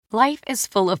Life is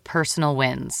full of personal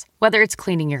wins, whether it's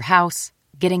cleaning your house,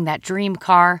 getting that dream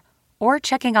car, or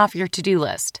checking off your to-do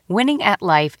list. Winning at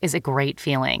life is a great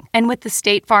feeling. And with the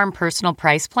State Farm Personal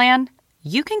Price Plan,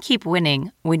 you can keep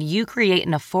winning when you create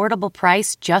an affordable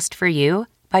price just for you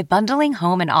by bundling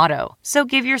home and auto. So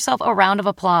give yourself a round of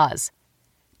applause.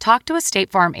 Talk to a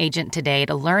State Farm agent today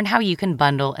to learn how you can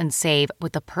bundle and save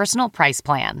with the Personal Price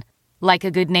Plan. Like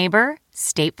a good neighbor,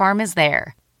 State Farm is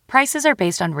there. Prices are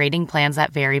based on rating plans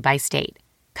that vary by state.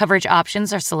 Coverage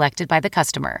options are selected by the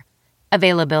customer.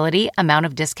 Availability, amount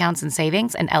of discounts and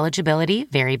savings, and eligibility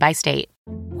vary by state.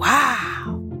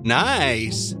 Wow.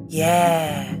 Nice.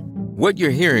 Yeah. What you're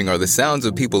hearing are the sounds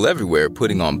of people everywhere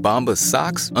putting on Bombas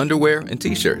socks, underwear, and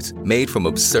T-shirts made from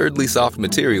absurdly soft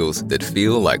materials that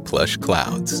feel like plush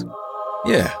clouds.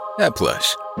 Yeah, that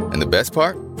plush. And the best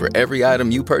part? For every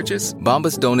item you purchase,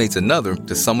 Bombas donates another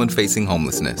to someone facing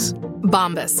homelessness.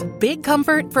 Bombas. Big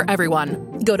comfort for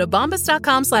everyone. Go to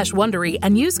bombas.com/Wondery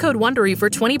and use code Wondery for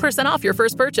 20% off your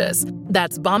first purchase.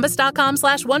 That's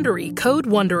bombas.com/Wondery. Code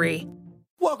Wondery.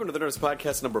 Welcome to the Nerdist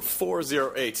Podcast number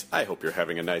 408. I hope you're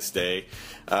having a nice day.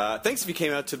 Thanks if you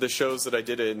came out to the shows that I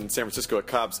did in San Francisco at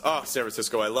Cobb's. Oh, San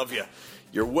Francisco, I love you.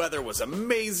 Your weather was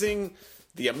amazing.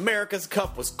 The America's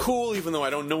Cup was cool, even though I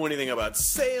don't know anything about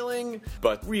sailing.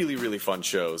 But really, really fun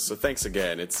shows. So thanks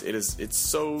again. It's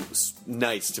so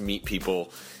nice to meet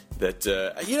people that,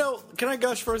 can I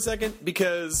gush for a second?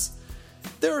 Because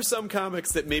there are some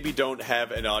comics that maybe don't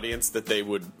have an audience that they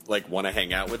would want to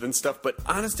hang out with and stuff. But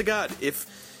honest to God,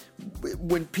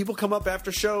 when people come up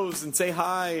after shows and say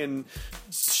hi and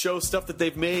show stuff that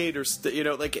they've made, or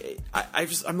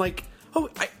I'm like, oh,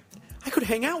 I could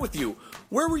hang out with you.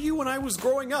 Where were you when I was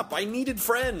growing up? I needed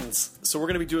friends. So we're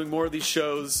going to be doing more of these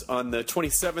shows on the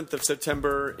 27th of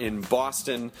September in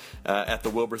Boston at the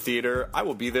Wilbur Theater. I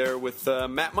will be there with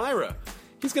Matt Myra.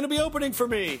 He's going to be opening for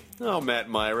me. Oh, Matt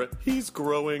Myra. He's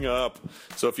growing up.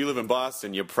 So if you live in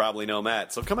Boston, you probably know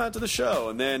Matt. So come out to the show.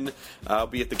 And then I'll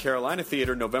be at the Carolina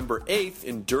Theater November 8th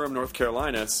in Durham, North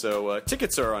Carolina. So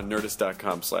tickets are on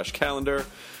Nerdist.com/calendar.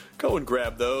 Go and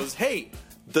grab those. Hey,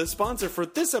 the sponsor for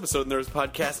this episode of the Nerdist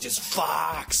Podcast is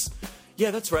Fox.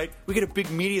 Yeah, that's right. We get a big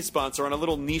media sponsor on a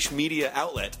little niche media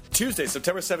outlet. Tuesday,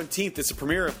 September 17th is the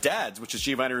premiere of Dads, which is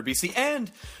Giovanni Ribisi,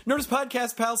 and Nerdist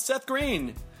Podcast pal Seth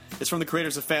Green. It's from the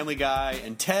creators of Family Guy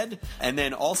and Ted. And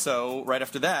then also, right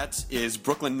after that, is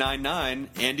Brooklyn Nine-Nine.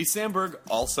 Andy Samberg,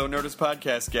 also Nerdist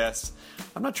Podcast guest.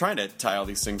 I'm not trying to tie all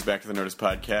these things back to the Nerdist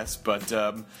Podcast, but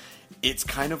it's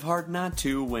kind of hard not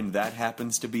to when that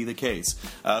happens to be the case.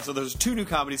 So there's 2 new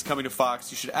comedies coming to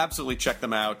Fox. You should absolutely check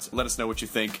them out. Let us know what you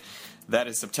think. That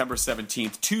is September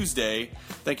 17th, Tuesday.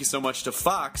 Thank you so much to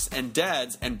Fox and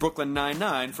Dads and Brooklyn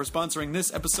Nine-Nine for sponsoring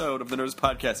this episode of the Nerdist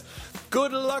Podcast.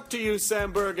 Good luck to you,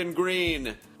 Samberg and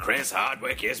Green. Chris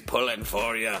Hardwick is pulling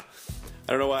for you. I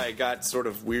don't know why I got sort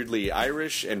of weirdly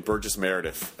Irish and Burgess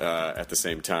Meredith at the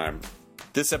same time.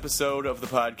 This episode of the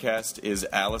podcast is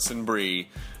Alison Brie.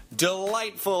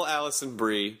 Delightful Alison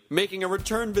Brie, making a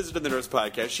return visit to the Nerdist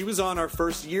Podcast. She was on our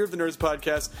first year of the Nerdist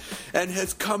Podcast and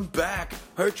has come back,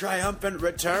 her triumphant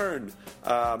return.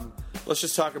 Let's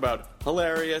just talk about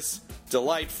hilarious,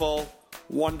 delightful,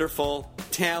 wonderful,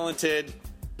 talented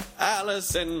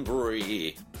Alison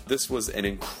Brie. This was an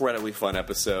incredibly fun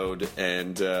episode,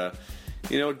 and,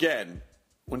 again,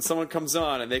 when someone comes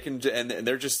on and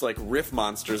they're just like riff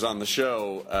monsters on the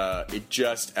show, it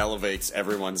just elevates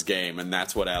everyone's game, and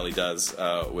that's what Allie does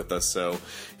with us. So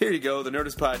here you go, the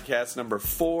Nerdist Podcast number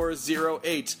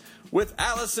 408 with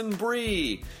Alison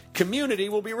Brie. Community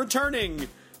will be returning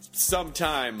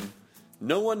sometime.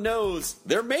 No one knows.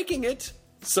 They're making it,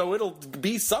 so it'll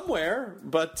be somewhere.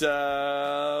 But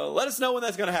let us know when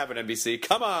that's going to happen, NBC.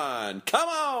 Come on!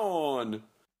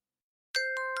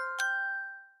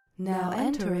 Now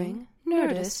entering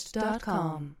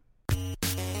Nerdist.com.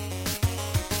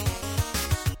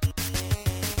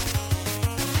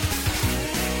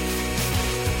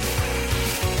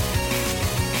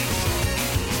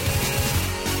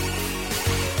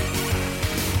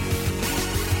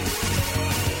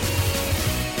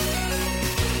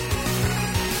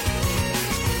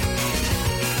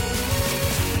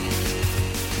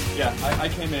 Yeah, I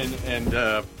came in, and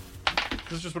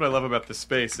this is just what I love about this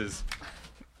space is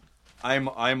I'm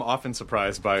often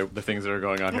surprised by the things that are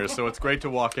going on here. So it's great to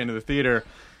walk into the theater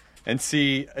and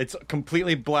see it's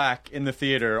completely black in the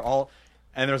theater.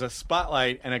 And there's a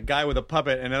spotlight and a guy with a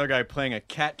puppet and another guy playing a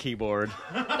cat keyboard.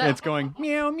 And it's going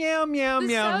meow, meow, meow, This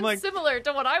meow. sounds similar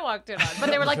to what I walked in on.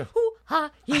 But they were like, hoo, ha,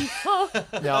 hee, ho.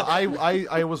 Now,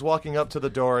 I was walking up to the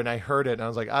door and I heard it and I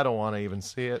was like, I don't want to even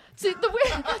see it. See, the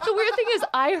weird thing is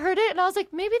I heard it and I was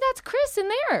like, maybe that's Chris in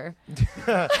there.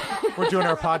 We're doing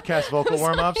our podcast vocal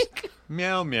warm-ups.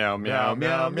 Meow, meow, meow,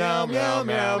 meow, meow, meow,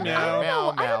 meow,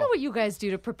 meow. I don't know what you guys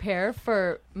do to prepare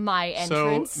for my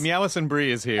entrance. So, Alison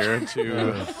Brie is here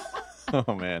to...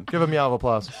 Oh, man. Give a meow of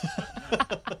applause.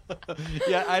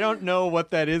 Yeah, I don't know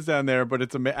what that is down there, but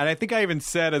it's amazing. And I think I even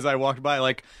said as I walked by,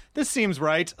 like, this seems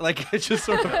right. Like, it's just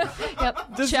sort of...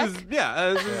 Yep, This check.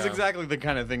 this is exactly the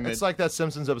kind of thing that... It's like that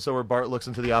Simpsons episode where Bart looks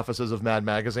into the offices of Mad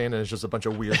Magazine and it's just a bunch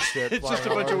of weird shit. It's just a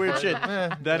bunch of weird shit.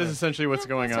 That is essentially what's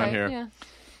going on That's right, here. yeah.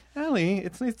 Allie,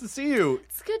 it's nice to see you.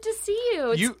 It's good to see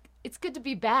you. It's good to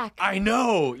be back. I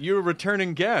know. You're a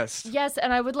returning guest. Yes,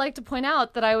 and I would like to point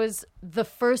out that I was the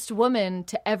first woman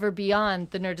to ever be on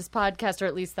the Nerdist podcast, or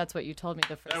at least that's what you told me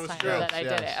the first That was time true. that I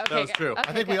did it. Yes. Okay, That was good. true. Okay,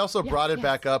 I think we good. also brought it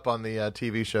back up on the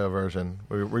TV show version.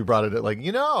 We brought it like,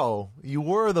 you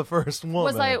were the first woman.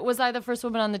 Was I the first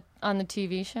woman on the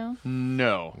TV show?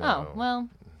 No. Oh, well.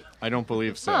 I don't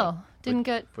believe so. Oh, didn't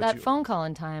get that phone call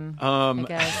in time. I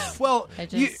guess. Well, I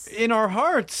just in our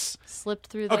hearts... slipped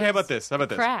through those Okay, how about this?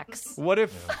 cracks. What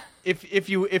if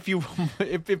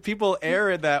people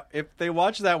air that, if they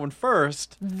watch that one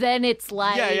first, Then it's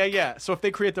like yeah. So if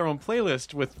they create their own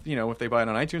playlist with, if they buy it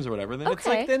on iTunes or whatever, then it's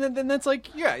Okay. like then that's like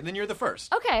then you're the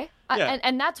first. Okay. Yeah.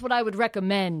 And that's what I would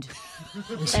recommend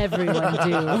everyone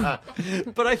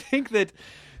do. But I think that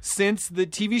since the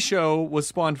TV show was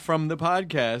spawned from the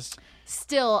podcast,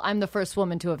 Still, I'm the first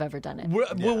woman to have ever done it.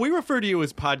 well, we refer to you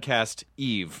as Podcast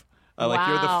Eve. Like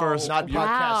you're the Wow. first. Not Wow.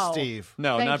 Podcast Steve.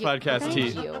 No, Thank not you. Podcast Thank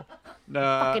Eve. you.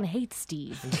 Fucking hate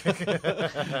Steve.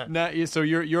 So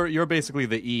you're basically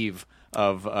the Eve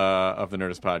of the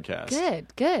Nerdist podcast.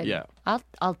 Good. Yeah.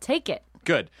 I'll take it.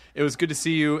 Good. It was good to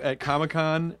see you at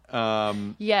Comic-Con.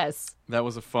 Yes. That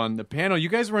was the panel. You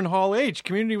guys were in Hall H.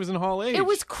 Community was in Hall H. It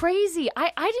was crazy. I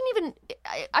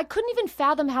couldn't even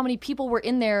fathom how many people were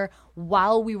in there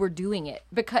while we were doing it,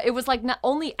 because it was like not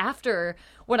only after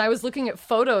when I was looking at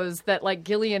photos that like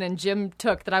Gillian and Jim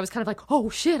took that I was kind of like, oh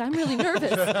shit, I'm really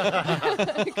nervous.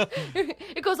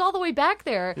 It goes all the way back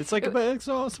there. It's like it's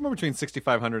somewhere between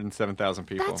 6,500 and 7,000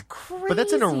 people. That's crazy. But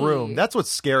that's in a room. That's what's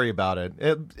scary about it.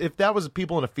 If that was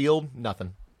people in a field,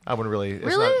 nothing. I wouldn't really. It's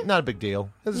Really? not a big deal.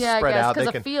 It's yeah, spread I guess out. because They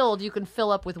a can- field you can fill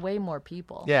up with way more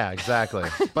people. Yeah, exactly.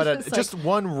 But just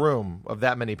one room of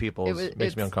that many people makes me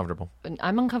it's- uncomfortable.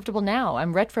 I'm uncomfortable now.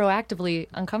 I'm retroactively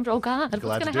uncomfortable. Oh God, Glad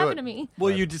what's to going do to happen it. to me? Well,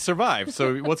 you survived.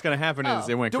 So what's going to happen is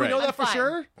it went Do great. we know that for fine.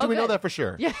 sure? Oh, Do we know good. that for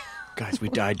sure? Yeah. Guys, we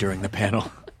died during the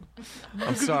panel.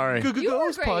 I'm sorry. You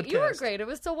were great. You were great. It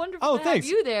was so wonderful Oh, to thanks.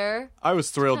 have you there. I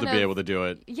was thrilled to Kind be of- able to do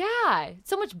it. Yeah,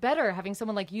 it's so much better having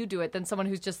someone like you do it than someone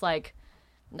who's just like,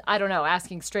 I don't know,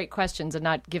 asking straight questions and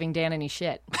not giving Dan any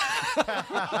shit.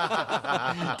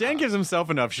 Dan gives himself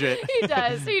enough shit. He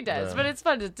does. But it's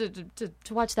fun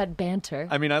to watch that banter.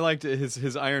 I mean, I liked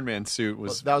his Iron Man suit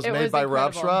was That was It made was by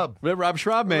Rob incredible. Schraub. Rob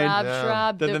Schraub made. Rob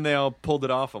Schraub. Then they all pulled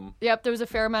it off him. Yep, there was a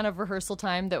fair amount of rehearsal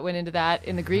time that went into that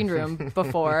in the green room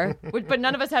before. But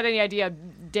none of us had any idea.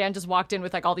 Dan just walked in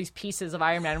with like all these pieces of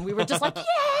Iron Man, and we were just like,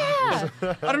 yeah!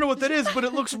 I don't know what that is, but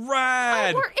it looks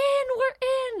rad. We're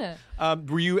in!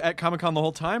 Were you at Comic-Con the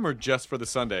whole time or just for the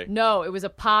Sunday? No, it was a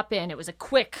pop-in. It was a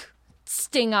quick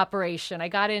sting operation. I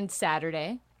got in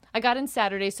Saturday,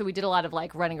 so we did a lot of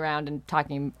like running around and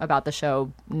talking about the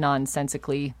show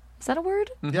nonsensically. Is that a word?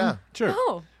 Yeah. Sure.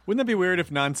 Oh. Wouldn't that be weird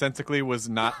if nonsensically was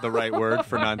not the right word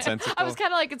for nonsensical? I was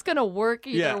kind of like, it's going to work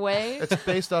either Yeah. way. It's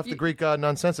based off the Greek god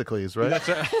Nonsensicles, right?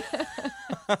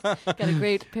 Got a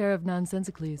great pair of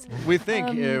nonsensicles. We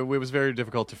think it was very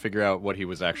difficult to figure out what he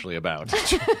was actually about.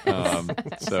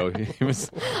 So he was.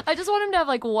 I just want him to have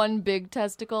like one big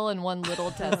testicle and one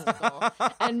little testicle,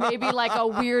 and maybe like a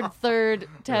weird third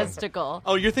testicle.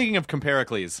 Oh, you're thinking of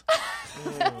Compericles.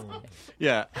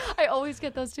 Yeah, I always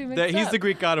get those two mixed up. he's the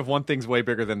Greek god of one thing's way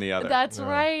bigger than the other. That's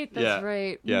right. That's yeah.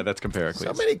 right. Yeah, that's Compericles.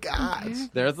 So many gods.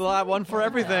 There's a lot, one for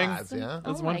everything. Gods, yeah.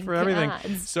 There's Oh one my for everything.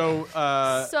 gods. So,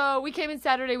 So we came in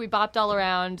Saturday. We bopped all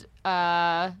around,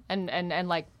 and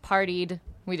like partied.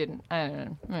 We didn't. I don't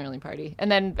know. We didn't really party.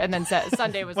 And then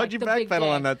Sunday was. Why'd like you the big backpedal day.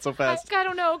 on that so fast? I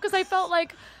don't know, because I felt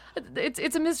like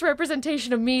it's a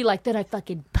misrepresentation of me, like that I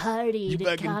fucking partied. You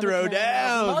at fucking throw Comic-Con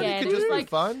down. all Oh, you weekend. could It just was be like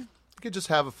fun. You could just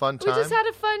have a fun we time. just had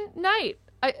a fun night.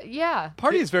 Yeah.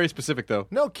 Party is very specific, though.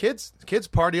 No, kids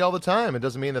party all the time. It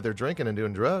doesn't mean that they're drinking and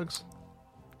doing drugs.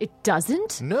 It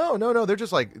doesn't. No. They're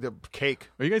just like the cake.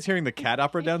 Are you guys hearing the cat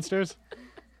opera downstairs?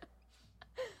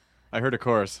 I heard a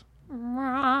chorus.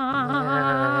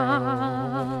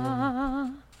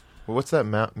 Well, what's that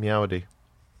meowdy?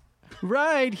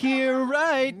 Right here,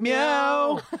 right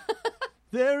meow.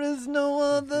 There is no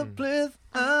other place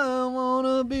I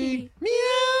wanna be.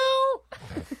 Meow.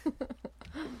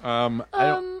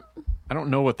 I don't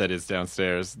know what that is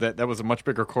downstairs. That was a much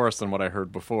bigger chorus than what I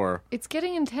heard before. It's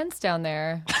getting intense down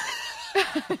there.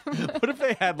 What if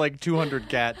they had like 200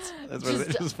 cats? That's what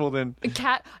they just pulled in. A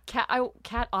cat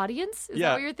audience? Is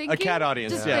that what you're thinking? A cat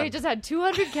audience, They just had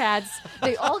 200 cats.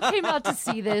 They all came out to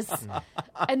see this,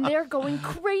 and they're going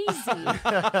crazy.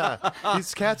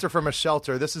 These cats are from a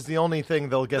shelter. This is the only thing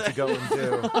they'll get to go and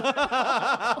do.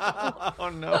 Oh,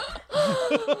 no.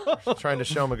 Trying to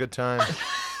show them a good time.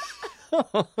 I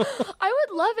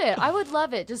would love it. I would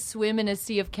love it. Just swim in a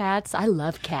sea of cats. I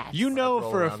love cats. You know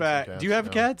for a fact. cats, Do you have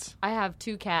cats? I have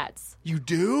 2 cats. You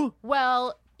do?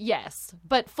 Well, yes.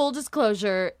 But full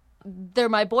disclosure, they're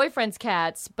my boyfriend's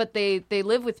cats, but they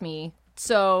live with me.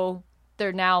 So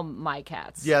they're now my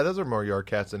cats. Yeah, those are more your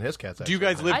cats than his cats. Actually. Do you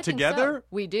guys live I think together? so.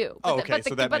 We do. Oh, But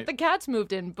okay, but the cats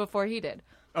moved in before he did.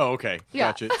 Oh, okay. Yeah.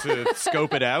 Gotcha. To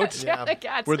scope it out? Yeah, the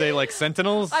cats. Were they like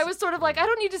sentinels? I was sort of like, I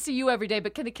don't need to see you every day,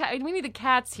 but we need the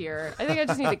cats here. I think I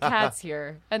just need the cats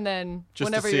here. And then Just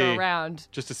to whenever see- you're around.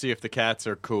 Just to see if the cats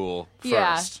are cool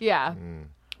Yeah, first. yeah.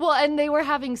 Well, and they were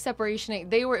having separation.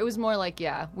 It was more like,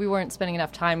 we weren't spending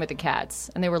enough time with the cats,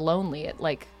 and they were lonely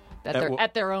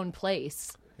at their own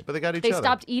place. But they got each They other.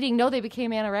 stopped eating. No, they became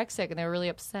anorexic, and they were really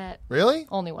upset. Really?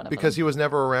 Only one of Because them. he was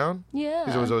never around?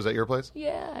 Yeah. He was always at your place?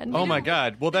 Yeah. And Oh they my didn't-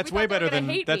 God! Well, that's we way thought they better were gonna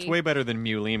than hate that's me. way better than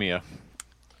mulemia.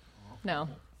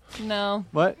 No.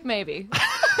 What? Maybe.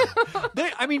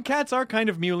 Cats are kind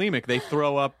of mulemic. They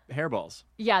throw up hairballs.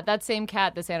 Yeah, that same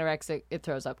cat that's anorexic, it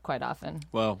throws up quite often.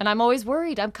 Well- And I'm always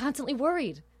worried. I'm constantly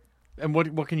worried. And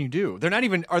what can you do? They're not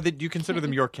even. Do you consider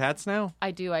them your cats now? I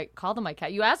do. I call them my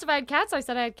cat. You asked if I had cats. I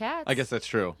said I had cats. I guess that's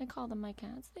true. I call them my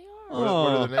cats. They are. What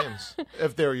are their names?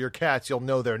 If they're your cats, you'll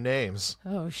know their names.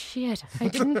 Oh shit! I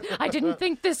didn't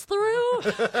think this through.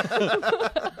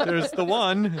 There's the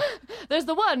one. There's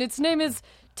the one. Its name is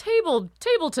Tableton.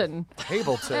 Tableton.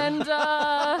 And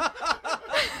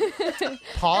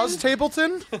Pause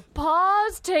Tableton?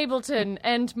 Pause Tableton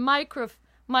and Michael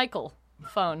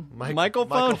phone. Michael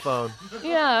phone? phone.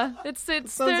 Yeah, it's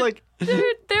Sounds they're, like-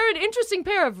 they're an interesting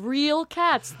pair of real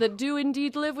cats that do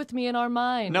indeed live with me in our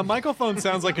mind. Now, Michael Phone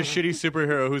sounds like a shitty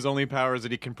superhero whose only power is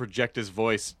that he can project his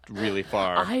voice really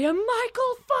far. I am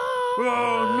Michael Phone.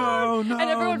 Oh, no, and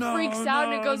everyone freaks out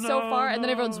and it goes so far, and then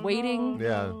everyone's waiting.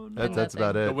 Yeah, that's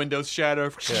about The it. windows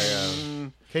shatter.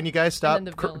 Can you guys stop And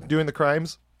then the villain. doing the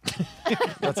crimes?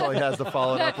 That's all he has to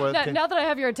follow it up with. Now that I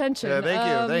have your attention. Yeah,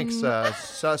 thank you.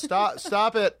 Thanks.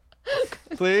 Stop it.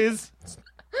 Please. This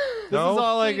is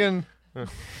all I can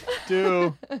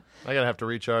do. I'm gonna have to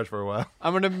recharge for a while.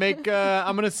 I'm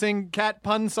gonna sing cat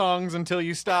pun songs until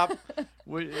you stop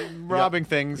robbing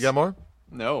things. You got more?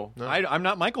 No. I'm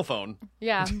not Michael Phone.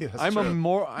 Yeah. I'm a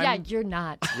more. Yeah, you're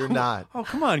not. You're not. Oh,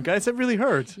 come on, guys! That really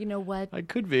hurt. You know what? I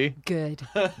could be. Good.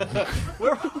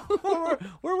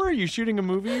 Where were you shooting a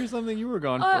movie or something? You were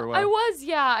gone for a while. I was,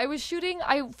 yeah. I was shooting.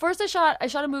 I shot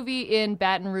a movie in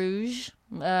Baton Rouge,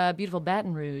 beautiful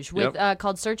Baton Rouge, with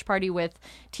called Search Party with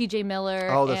T.J. Miller.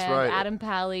 Oh, that's and right. Adam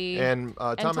Pally And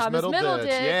Thomas Middleditch.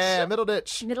 Yeah,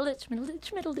 Middleditch.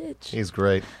 Middleditch. He's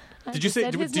great. Did you say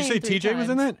TJ was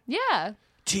in that? Yeah.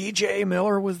 TJ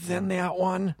Miller was in that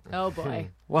one. Oh boy.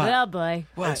 What? Oh boy.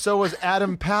 And so was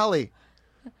Adam Pally.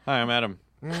 Hi, I'm Adam.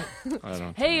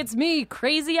 Hey, it's me,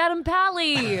 crazy Adam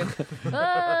Pally. Hey,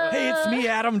 it's me,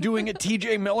 Adam, doing a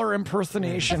TJ Miller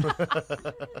impersonation.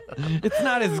 It's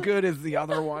not as good as the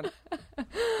other one.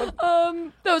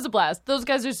 That was a blast. Those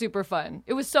guys are super fun.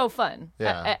 It was so fun.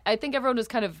 Yeah. I think everyone was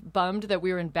kind of bummed that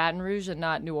we were in Baton Rouge and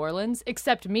not New Orleans,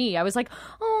 except me. I was like,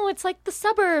 oh, it's like the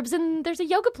suburbs and there's a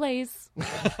yoga place.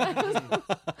 I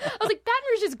was like, Baton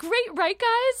Rouge is great, right,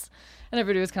 guys? And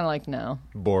everybody was kind of like, no.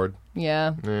 Bored.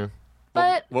 Yeah. Yeah.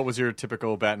 But, What was your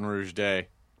typical Baton Rouge day?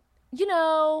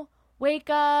 wake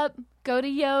up, go to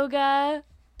yoga,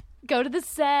 go to the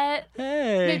set,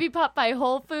 Hey. maybe pop by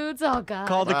Whole Foods. Oh, God.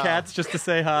 Call the cats just to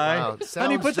say hi. Wow. Honey,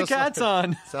 Sounds put the just cats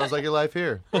on. Sounds like your life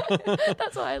here.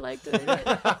 That's why I liked it.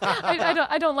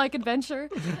 I don't like adventure.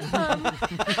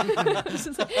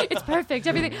 It's perfect.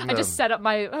 Everything. I just set up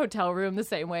my hotel room the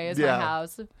same way as my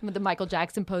house. With the Michael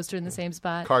Jackson poster in the same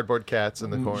spot. Cardboard cats in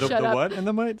the corner. Shut up. What in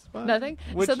the might spot? Nothing.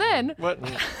 Which- So then, What?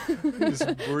 Just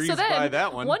breeze so then, by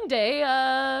that one. One day,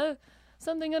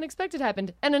 something unexpected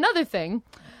happened, and another thing.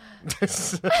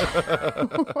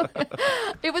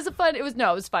 It was fun. It was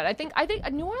fun. I think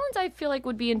New Orleans, I feel like,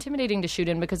 would be intimidating to shoot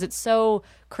in because it's so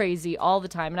crazy all the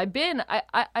time. And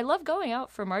I love going out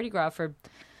for Mardi Gras for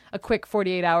a quick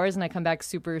 48 hours and I come back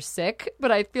super sick.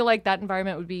 But I feel like that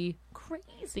environment would be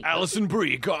crazy. Alison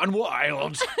Brie gone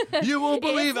wild. You won't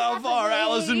believe how far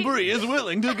Alison Brie is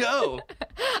willing to go.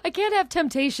 I can't have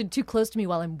temptation too close to me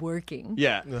while I'm working.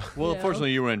 Yeah. Well,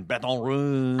 fortunately, you were in Baton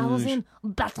Rouge. I was in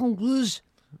Baton Rouge.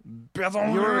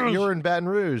 Baton You Rouge. were in Baton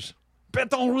Rouge.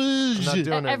 Baton Rouge. I'm not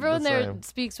doing it Everyone the there same.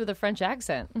 speaks with a French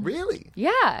accent. Really?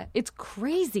 Yeah, it's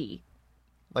crazy.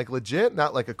 Like legit?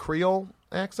 Not like a Creole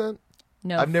accent?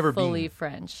 No, I've never fully been.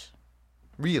 French.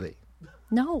 Really?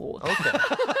 No. Okay.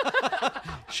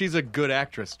 She's a good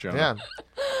actress, Jonah. Yeah.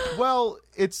 Well,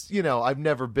 it's, I've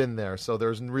never been there, so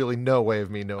there's really no way of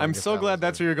me knowing. I'm if so that glad was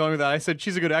that's it. where you're going with that. I said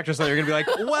she's a good actress, and you're going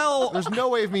to be like, well... There's no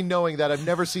way of me knowing that. I've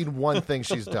never seen one thing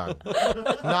she's done.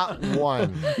 Not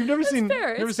one. You've never seen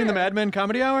fair, never it's seen the fair. Mad Men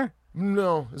Comedy Hour?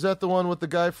 No. Is that the one with the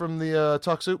guy from the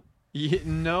Talk Soup?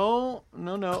 No.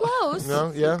 Close.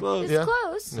 No? Yeah? close. It's Yeah?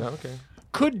 close. Yeah, okay.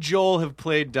 Could Joel have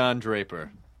played Don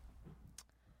Draper?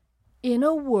 In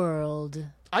a world.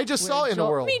 I just saw In a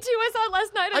World. Me too. I saw it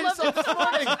last night. I I just loved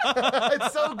saw it. it this morning.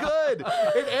 It's so good.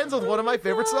 It ends with one of my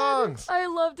favorite songs. I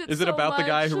loved it. Is it so about the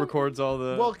guy much. who records all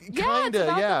the... Well, Yeah, kind it's of,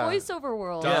 about yeah. the voiceover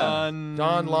world. Don...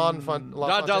 Don Don LaFontaine.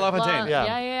 LaFontaine.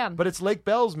 Yeah. Yeah. But it's Lake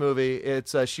Bell's movie.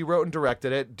 It's she wrote and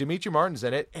directed it. Dimitri Martin's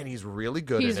in it, and he's really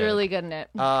good He's in really good in it.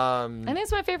 it. I think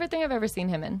it's my favorite thing I've ever seen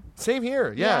him in. Same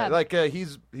here. Yeah. Yeah. Like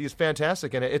he's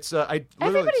fantastic in it. It's I literally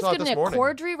Everybody's saw it good in this it. morning.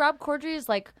 Corddry, Rob Corddry is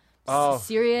like Oh.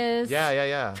 serious.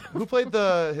 Yeah. Who played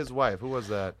his wife? Who was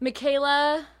that?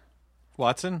 Michaela.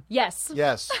 Watson? Yes.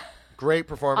 Yes. Great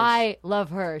performance. I love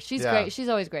her. She's Yeah. great. She's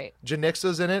always great.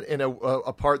 Janixa's in it in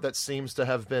a part that seems to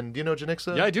have been. Do you know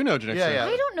Janixa? Yeah, I do know Janixa. Yeah.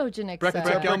 I don't know Janixa. Brett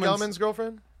Brett Gelman's- Gelman's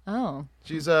girlfriend. Oh.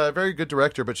 She's a very good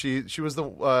director, but she was the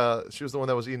one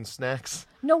that was eating snacks.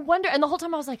 No wonder. And the whole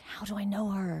time I was like, how do I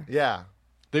know her? Yeah.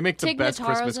 They make the Tig best Notaro's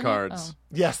Christmas in it? cards. Oh.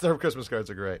 Yes, their Christmas cards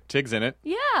are great. Tig's in it.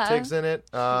 Yeah. Tig's in it.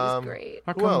 She's great.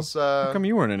 How Who come, else? how come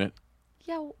you weren't in it?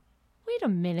 Yeah. Wait a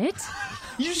minute.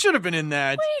 You should have been in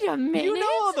that. Wait a minute. You know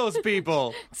all those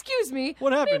people. Excuse me.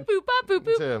 What happened? Beep, boop, bop, boop,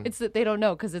 boop. Tim. It's that they don't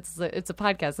know because it's a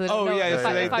podcast. So they don't Oh, know yeah, if, so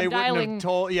I, they if I'm wouldn't have dialing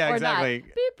told- yeah, or exactly.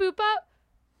 Not. Beep, boop, bop.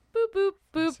 Boop, boop,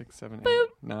 boop. 6, 7, 8, Boop.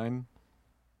 9.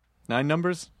 9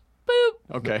 numbers?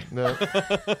 Boop. Okay. No.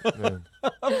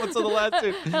 What's on the last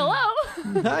two?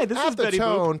 Hello. Hi, this is At the Betty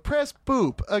tone, press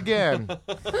boop again.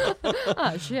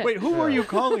 Oh, shit. Boop. Wait, who were you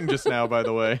calling just now, by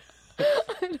the way?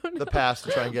 The past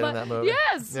to try and get in that movie.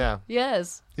 Yes. Yeah.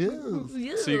 Yes.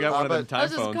 Yes. So you got one of them but- time I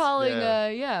was just phones. calling, Yeah.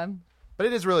 yeah. But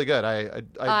it is really good.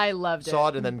 I loved saw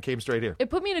it. it and then came straight here. It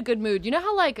put me in a good mood. You know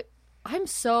how, like, I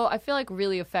feel like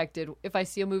really affected if I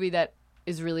see a movie that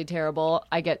is really terrible.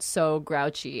 I get so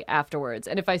grouchy afterwards.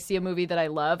 And if I see a movie that I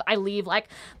love, I leave like,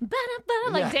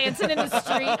 ba-da-ba, like dancing in the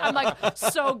street. I'm like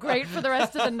so great for the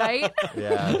rest of the night.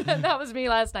 Yeah. And that was me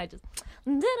last night.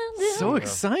 Just So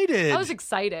excited. I was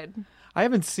excited. I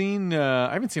haven't seen a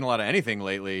lot of anything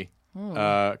lately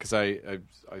because I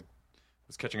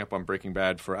was catching up on Breaking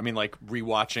Bad for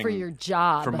rewatching For your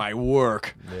job. for my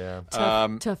work. Yeah.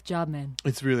 Tough job, man.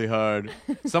 It's really hard.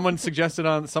 Someone suggested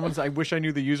I wish I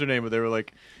knew the username, but they were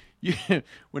like,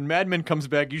 when Mad Men comes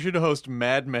back, you should host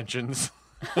Mad Mentions.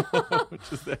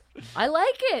 Which is that. I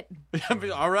like it.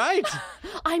 All right.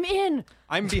 I'm in.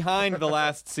 I'm behind the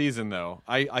last season though.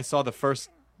 I saw the first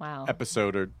Wow.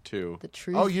 episode or two. The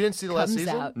truth. Oh, you didn't see the last comes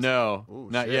season? out. No, Ooh,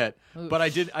 not shit. yet. But I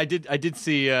did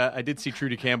see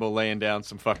Trudy Campbell laying down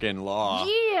some fucking law.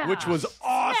 Yeah. Which was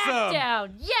awesome.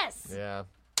 Smackdown. Yes. Yeah.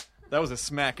 That was a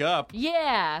smack up.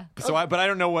 Yeah. So I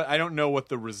don't know what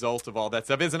the result of all that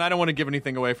stuff is, and I don't want to give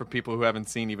anything away for people who haven't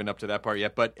seen even up to that part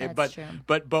yet. But That's true.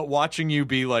 but watching you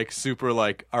be like super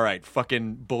like, all right,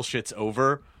 fucking bullshit's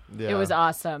over. Yeah. It was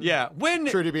awesome. Yeah, when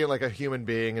Trudy being like a human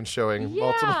being and showing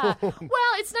Yeah. multiple.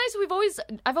 Well, it's nice.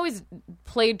 I've always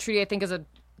played Trudy, I think, as a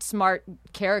smart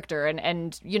character,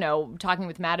 and you know, talking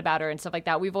with Matt about her and stuff like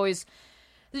that. We've always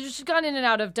she's gone in and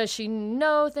out of, does she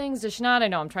know things? Does she not? I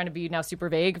know I'm trying to be now super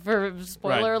vague for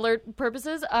spoiler Right. alert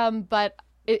purposes. But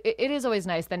it is always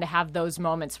nice then to have those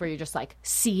moments where you just like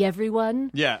see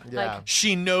everyone. yeah, Yeah.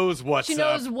 she knows what's She up.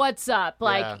 knows what's up.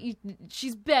 Like Yeah.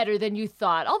 she's better than you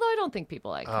thought. Although I don't think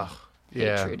people like hate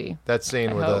Yeah. Trudy. That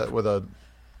scene I where hope. a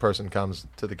person comes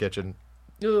to the kitchen.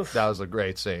 Oof. That was a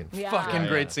great scene. Yeah. Fucking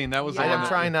great scene. That was the I one am that-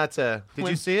 trying not to. Did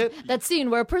you see it? That scene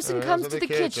where a person comes to the He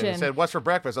kitchen. said, "What's for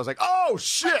breakfast?" I was like, "Oh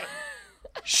shit!"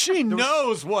 She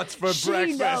knows what's for She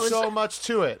breakfast. knows. So much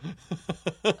to it.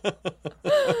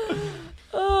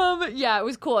 Yeah, it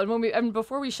was cool. And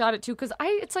before we shot it too, because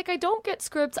it's like I don't get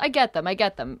scripts. I get them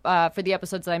for the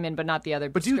episodes that I'm in, but not the other.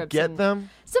 But do you scripts. get And them?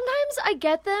 Sometimes I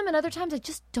get them, and other times I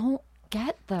just don't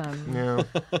get them. Yeah.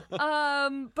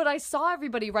 But I saw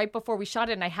everybody right before we shot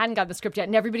it, and I hadn't got the script yet.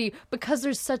 And everybody, because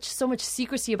there's so much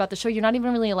secrecy about the show, you're not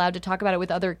even really allowed to talk about it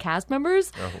with other cast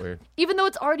members. Oh, weird. Even though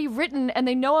it's already written, and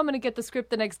they know I'm going to get the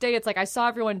script the next day. It's like I saw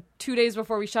everyone 2 days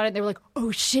before we shot it, and they were like, "Oh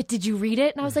shit, did you read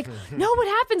it?" And I was like, "No, what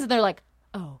happens?" And they're like,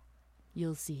 "Oh,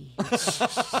 you'll see."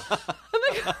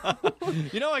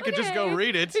 I could just go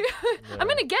read it. I'm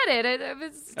gonna get it.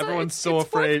 Everyone's it's so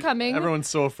afraid. forthcoming. Everyone's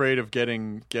so afraid of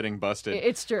getting busted.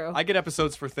 It's true. I get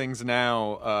episodes for things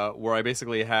now where I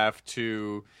basically have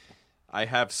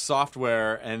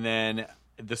software, and then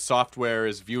the software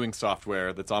is viewing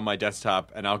software that's on my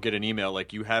desktop, and I'll get an email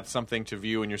like, you have something to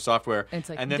view in your software. And it's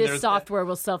like, and then this software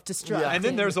will self-destruct. And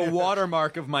then there's a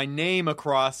watermark of my name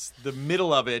across the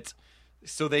middle of it,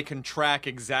 so they can track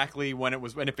exactly when it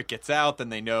was, and if it gets out, then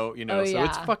they know, Oh, so yeah.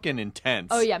 it's fucking intense.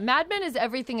 Oh, yeah. Mad Men is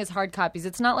everything is hard copies.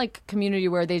 It's not like Community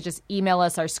where they just email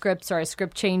us our scripts or our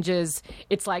script changes.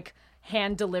 It's like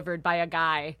hand-delivered by a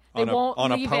guy. They won't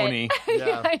on a leave pony.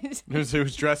 It.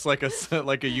 Who's dressed like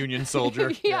a Union soldier.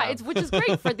 Which is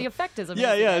great for the effect. It's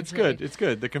it's good. It's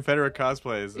good. The Confederate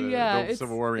cosplay is the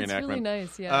Civil War reenactment. It's really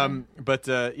nice,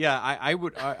 yeah.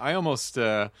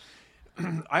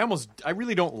 I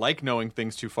really don't like knowing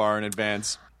things too far in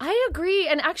advance. I agree,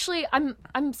 and actually,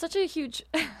 I'm such a huge.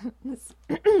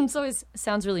 This always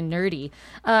sounds really nerdy.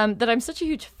 That I'm such a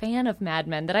huge fan of Mad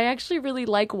Men that I actually really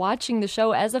like watching the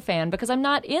show as a fan because I'm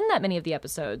not in that many of the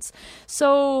episodes.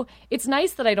 So it's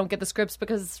nice that I don't get the scripts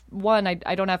because one,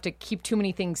 I don't have to keep too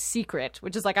many things secret,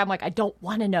 which is like I don't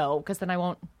want to know because then I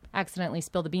won't accidentally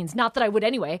spill the beans. Not that I would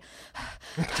anyway.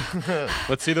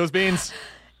 Let's see those beans.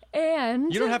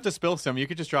 And you don't have to spill some. You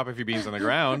could just drop a few beans on the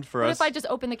ground for what us. if I just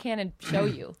open the can and show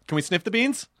you? Can we sniff the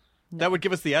beans? No. That would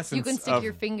give us the essence. You can stick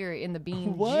your finger in the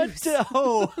bean juice.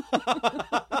 Oh.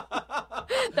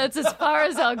 That's as far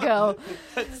as I'll go.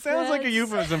 That sounds like a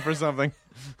euphemism for something.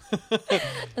 It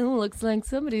looks like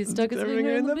somebody stuck his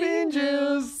finger in the bean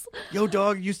juice. Yo,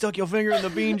 dog, you stuck your finger in the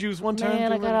bean juice one time.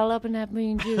 Man, I got all up in that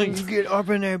bean juice. You get up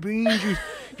in that bean juice.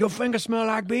 Your finger smell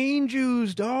like bean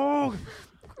juice, dog.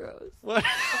 Gross. What?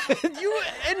 You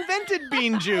invented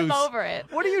bean juice. I'm over it.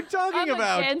 What are you talking I'm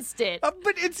about? against it.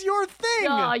 But it's your thing.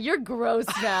 Oh, you're gross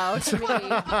now to me. I'm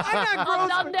not gross.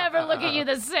 I'll never look at you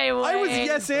the same way. I was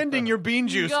yes-ending your bean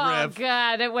juice, Oh, Rev.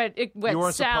 God, it went You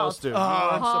weren't south. supposed to. You Oh,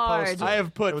 weren't hard. supposed to. I have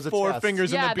It put was a 4 test.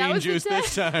 fingers in Yeah, the that bean was the juice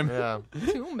this test. time. Yeah.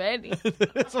 Too many.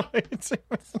 That's why it's...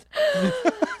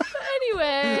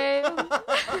 Anyway.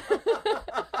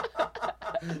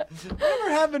 Whatever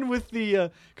happened with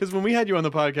the... Because when we had you on the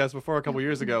podcast before a couple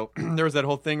years ago, there was that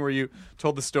whole thing where you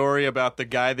told the story about the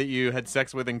guy that you had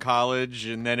sex with in college,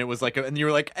 and then it was like... and you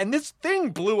were like, and this thing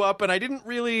blew up, and I didn't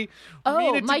really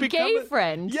mean it to my become... gay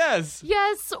friend. Yes.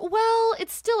 Yes, well,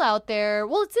 it's still out there.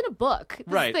 Well, it's in a book. This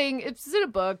Right. It's in a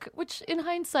book, which in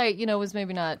hindsight, was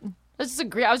maybe not... I was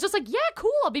just like, yeah,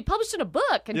 cool, I'll be published in a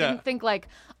book. And didn't think like,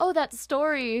 oh, that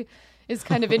story is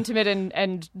kind of intimate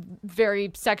and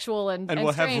very sexual and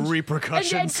will strange. have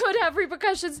repercussions. And could have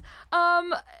repercussions.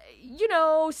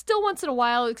 Still once in a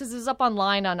while, because it's up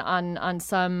online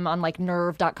on like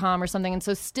nerve.com or something. And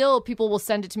so still people will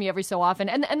send it to me every so often.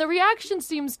 And the reaction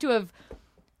seems to have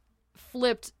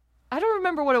flipped. I don't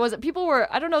remember what it was.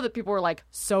 I don't know that people were like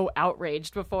so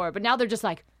outraged before, but now they're just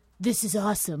like, this is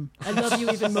awesome. I love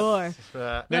you even more.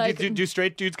 Now, Like- do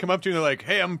straight dudes come up to you and they're like,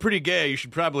 hey, I'm pretty gay. You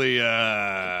should probably...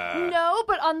 No,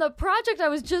 but on the project I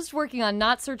was just working on,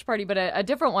 not Search Party, but a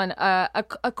different one,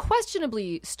 a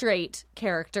questionably straight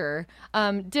character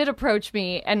did approach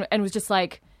me and was just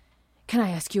like, can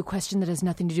I ask you a question that has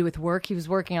nothing to do with work? He was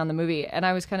working on the movie, and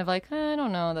I was kind of like, I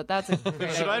don't know that's a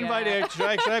great Should I idea. invite...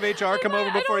 Should I have HR come over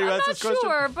before you ask this question?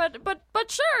 I'm not sure,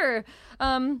 but sure.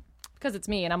 Because it's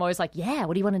me, and I'm always like, yeah,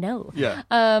 what do you want to know? Yeah.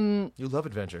 You love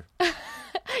adventure.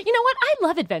 You know what? I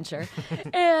love adventure.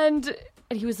 and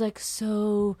he was like,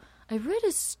 so I read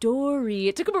a story.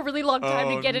 It took him a really long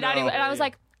time to get it out. no. And I was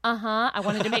like, I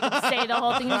wanted to make him say the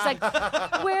whole thing. He was like,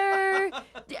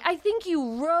 I think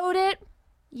you wrote it.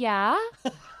 Yeah.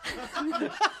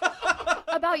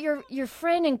 About your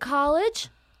friend in college.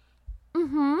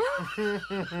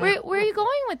 Mm-hmm. Where are you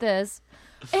going with this?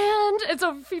 And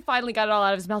so he finally got it all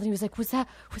out of his mouth, and he was like, was that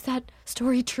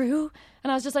story true?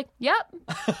 And I was just like, yep.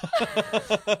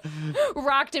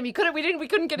 Rocked him. We couldn't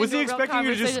get Was into he a real expecting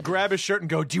you to just conversation. grab his shirt and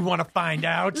go, do you want to find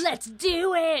out? Let's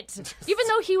do it. Even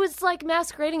though he was like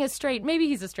masquerading as straight. Maybe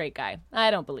he's a straight guy. I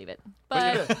don't believe it.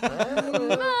 But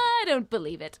I don't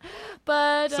believe it.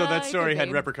 But So that it story could had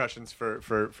be. repercussions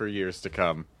for years to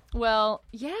come. Well,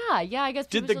 yeah, I guess.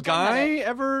 Did people the still talk about guy it.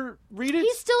 ever read it?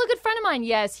 He's still a good friend of mine.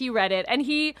 Yes, he read it, and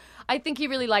I think he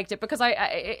really liked it because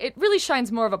it really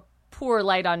shines more of a poor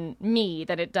light on me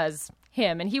that it does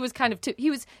him. And he was kind of he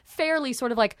was fairly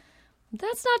sort of like,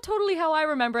 that's not totally how I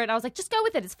remember it. And I was like, just go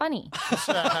with it. It's funny. But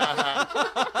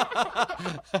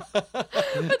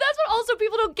that's what also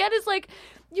people don't get is like,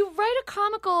 you write a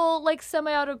comical, like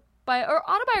or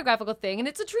autobiographical thing, and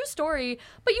it's a true story,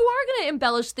 but you are going to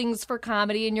embellish things for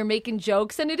comedy, and you're making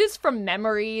jokes, and it is from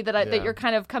memory that you're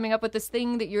kind of coming up with this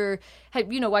thing that you're,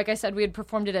 like I said, we had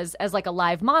performed it as like a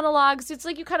live monologue. So it's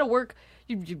like you kind of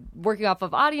you're working off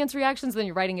of audience reactions, then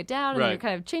you're writing it down, and then you're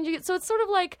kind of changing it. So it's sort of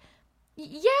like,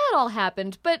 yeah, it all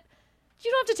happened, but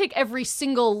you don't have to take every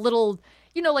single little,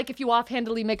 like if you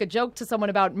offhandedly make a joke to someone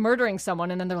about murdering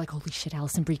someone and then they're like, holy shit,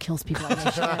 Alison Brie kills people. I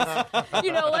know she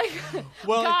does.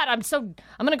 God, I'm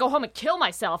going to go home and kill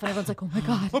myself. And everyone's like, oh my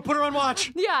God. Well, put her on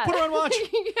watch. Yeah. Put her on watch.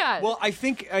 Yeah. Well, I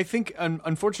think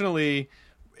unfortunately,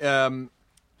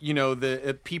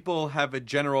 the people have a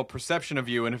general perception of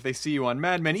you, and if they see you on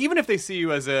Mad Men, even if they see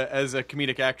you as a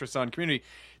comedic actress on Community,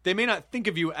 they may not think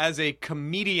of you as a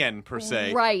comedian per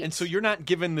se. Right. And so you're not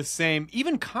given the same,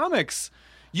 even comics.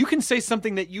 You can say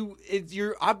something that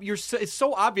it's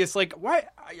so obvious. Like, why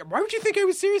would you think I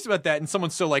was serious about that? And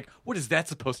someone's so like, what is that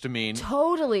supposed to mean?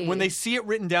 Totally. When they see it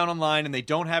written down online and they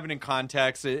don't have it in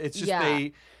context, it's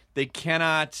just they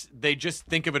cannot. They just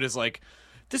think of it as like,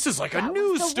 this is like a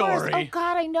news story. Oh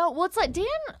God, I know. Well, it's like Dan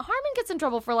Harmon gets in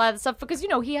trouble for a lot of stuff because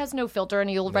he has no filter and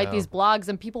he'll write these blogs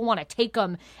and people want to take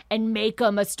them and make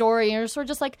them a story, and you're sort of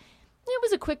just like, it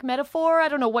was a quick metaphor. I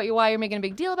don't know why you're making a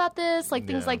big deal about this, like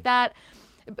things like that.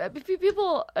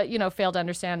 People, fail to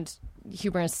understand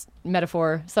humorous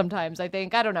metaphor sometimes, I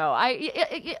think. I don't know.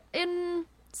 In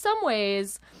some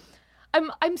ways,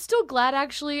 I'm still glad,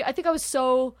 actually. I think I was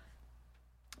so...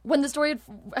 When the story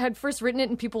had first written it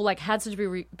and people, like, had such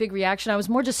a big reaction, I was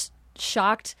more just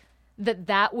shocked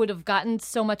that would have gotten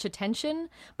so much attention.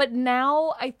 But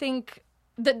now I think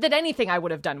that anything I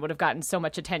would have done would have gotten so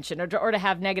much attention or to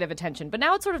have negative attention. But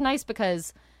now it's sort of nice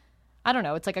because... I don't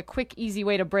know. It's like a quick, easy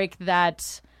way to break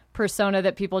that persona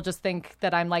that people just think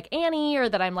that I'm like Annie or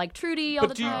that I'm like Trudy all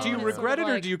the time. But do you regret it,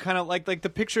 or do you kind of like the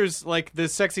pictures, like the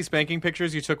sexy spanking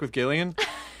pictures you took with Gillian?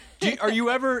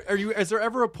 Is there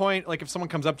ever a point, like if someone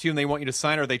comes up to you and they want you to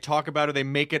sign, or they talk about it, they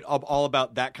make it all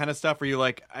about that kind of stuff? Or you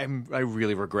like, I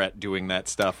really regret doing that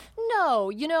stuff?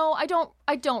 No, I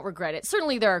don't regret it.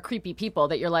 Certainly there are creepy people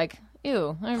that you're like,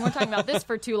 ew, we're talking about this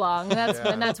for too long.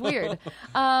 And that's weird.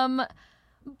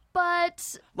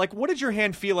 But like, what did your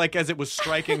hand feel like as it was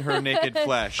striking her naked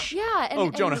flesh? Yeah.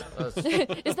 Jonah.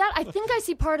 Is that? I think I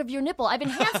see part of your nipple. I've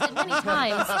enhanced it many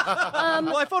times.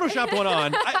 Well, I photoshopped one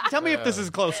on. Tell me if this is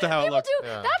close to how it looks.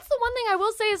 Yeah. That's the one thing I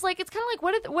will say is like, it's kind of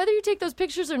like whether you take those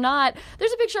pictures or not.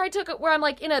 There's a picture I took where I'm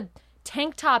like in a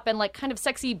tank top and like kind of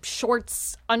sexy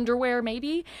shorts, underwear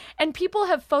maybe, and people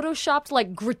have photoshopped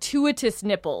like gratuitous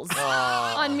nipples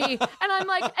on me, and I'm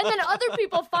like, and then other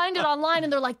people find it online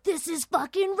and they're like, this is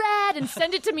fucking rad, and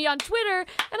send it to me on Twitter, and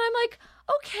I'm like,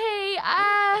 okay,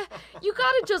 you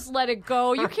gotta just let it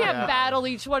go. You can't battle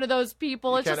each one of those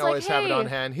people. It's can't just always like, hey, have it on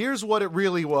hand. Here's what it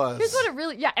really was.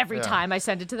 Every time I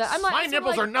send it to them, I'm like, my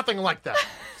nipples are nothing like that.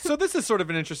 So this is sort of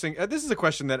an interesting. This is a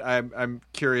question that I'm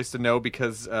curious to know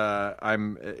because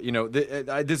I'm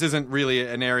this isn't really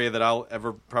an area that I'll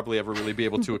probably ever really be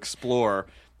able to explore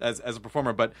as a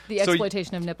performer. But the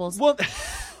exploitation of nipples. Well.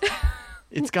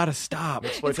 It's got to stop.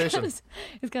 Exploitation. It's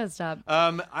got to stop.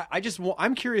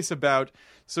 I'm curious about.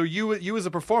 So you as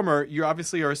a performer, you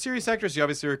obviously are a serious actress. You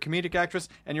obviously are a comedic actress,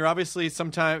 and you're obviously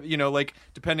sometimes, like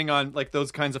depending on like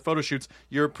those kinds of photo shoots,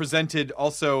 you're presented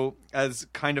also as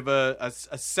kind of a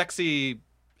sexy.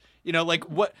 Like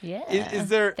what? Yeah. Is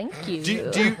there? Thank you.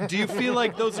 Do you feel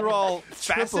like those are all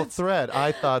Triple facets? threat.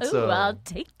 I thought so. I'll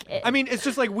take it. I mean, it's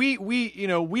just like we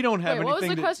don't have anything. What was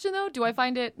the question though? Do I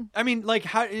find it? I mean, like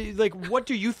what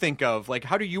do you think of? Like,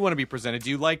 how do you want to be presented? Do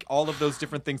you like all of those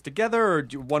different things together, or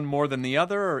do one more than the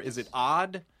other, or is it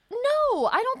odd? No,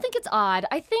 I don't think it's odd.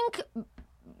 I think,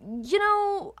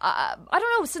 I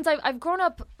don't know. Since I've grown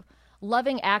up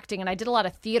loving acting, and I did a lot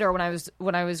of theater when I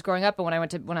was growing up and when I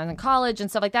was in college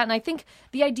and stuff like that. And I think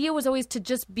the idea was always to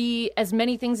just be as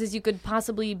many things as you could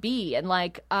possibly be, and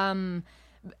like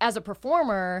as a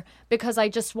performer, because I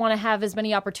just want to have as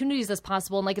many opportunities as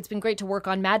possible. And like, it's been great to work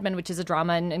on Mad Men, which is a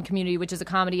drama, and Community, which is a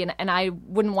comedy, and I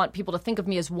wouldn't want people to think of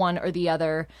me as one or the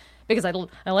other, because I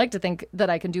like to think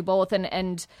that I can do both.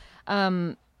 And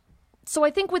so I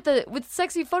think with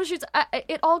sexy photo shoots,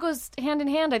 it all goes hand in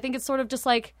hand. I think it's sort of just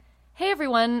like, hey,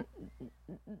 everyone,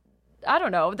 I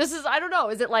don't know. Is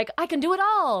it like, I can do it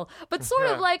all? But sort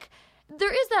of like,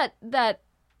 there is that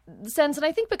sense, and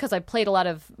I think because I played a lot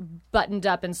of buttoned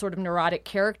up and sort of neurotic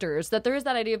characters, that there is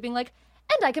that idea of being like,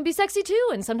 and I can be sexy too,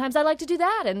 and sometimes I like to do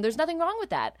that, and there's nothing wrong with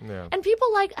that. Yeah. And people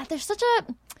there's such a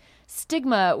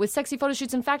stigma with sexy photo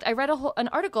shoots. In fact, I read an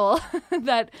article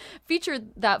that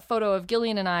featured that photo of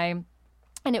Gillian and I,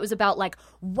 and it was about like,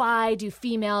 why do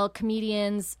female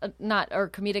comedians, or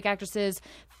comedic actresses,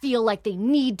 feel like they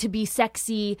need to be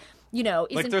sexy? You know,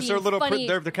 isn't like they're being sort of little, funny.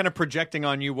 they're kind of projecting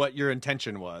on you what your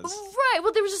intention was. Right.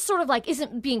 Well, they were just sort of like,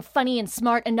 isn't being funny and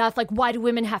smart enough? Like, why do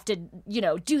women have to,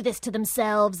 do this to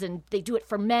themselves, and they do it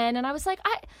for men? And I was like,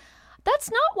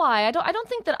 that's not why. I don't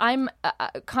think that I'm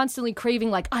constantly craving,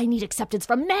 like, I need acceptance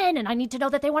from men, and I need to know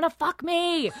that they want to fuck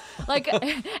me. Like,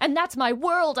 and that's my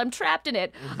world. I'm trapped in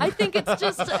it. I think it's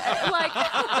just like...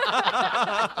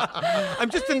 I'm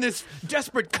just in this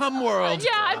desperate cum world.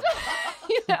 Yeah,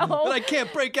 that I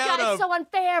can't break out God, of. it's so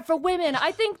unfair for women.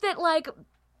 I think that,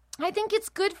 I think it's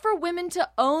good for women to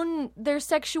own their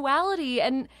sexuality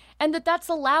and that's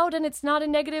allowed, and it's not a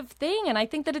negative thing. And I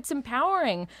think that it's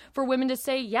empowering for women to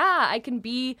say, yeah, I can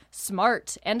be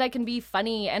smart, and I can be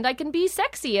funny, and I can be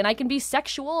sexy, and I can be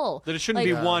sexual. That it shouldn't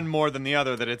be one more than the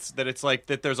other. That it's like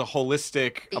that there's a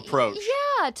holistic approach.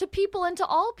 Yeah, to people and to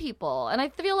all people. And I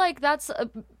feel like that's,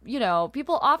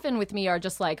 people often with me are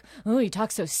just like, oh, you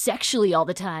talk so sexually all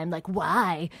the time. Like,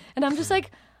 why? And I'm just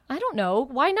like, I don't know.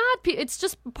 Why not? It's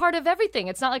just part of everything.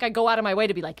 It's not like I go out of my way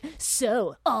to be like,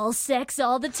 so, all sex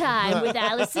all the time with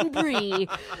Alison Brie.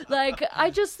 Like,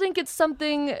 I just think it's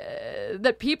something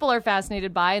that people are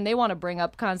fascinated by, and they want to bring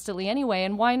up constantly anyway.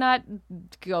 And why not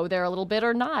go there a little bit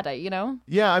or not,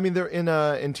 Yeah, I mean, they're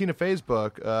in Tina Fey's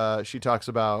book, she talks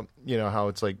about, how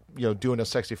it's like, doing a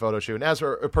sexy photo shoot. And as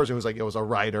a person who's like, was a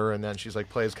writer, and then she's like,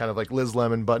 plays kind of like Liz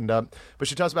Lemon buttoned up. But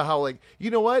she talks about how, like,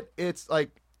 you know what? It's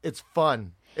like, it's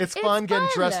fun. It's fun getting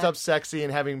dressed up sexy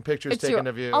and having pictures taken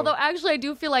of you. Although, actually, I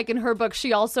do feel like in her book,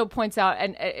 she also points out,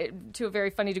 and to a very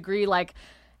funny degree, like,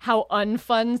 how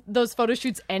unfun those photo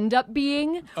shoots end up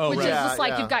being, which is just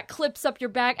like you've got clips up your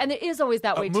back, and it is always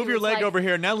that way too. Move your leg over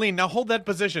here. Now lean. Now hold that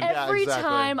position. Every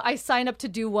time I sign up to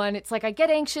do one, it's like I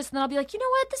get anxious, and then I'll be like, you know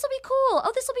what? This will be cool.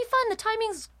 Oh, this will be fun. The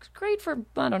timing's great for,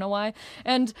 I don't know why.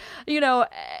 And,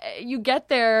 you get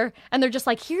there, and they're just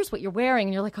like, here's what you're wearing.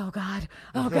 And you're like, oh, God.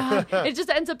 It just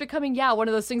ends up becoming, one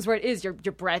of those things where it is your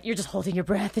breath. You're just holding your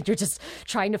breath, and you're just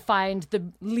trying to find the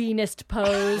leanest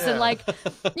pose. And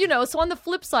so on the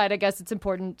flip side, I guess it's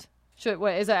important.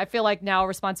 I feel like now a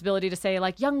responsibility to say,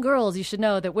 like, young girls, you should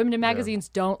know that women in magazines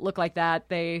don't look like that.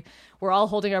 We're all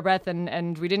holding our breath,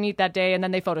 and we didn't eat that day, and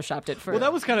then they photoshopped it for. Well,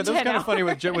 that was kind of funny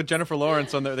with Jennifer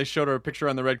Lawrence on there. They showed her a picture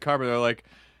on the red carpet. They're like,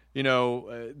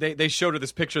 they showed her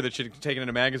this picture that she'd taken in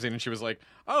a magazine, and she was like,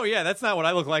 oh, yeah, that's not what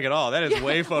I look like at all. That is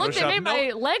way photoshopped. Look, they made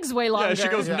my legs way longer. Yeah, she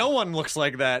goes, no one looks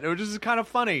like that. It was just kind of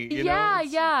funny.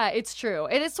 Yeah, it's true.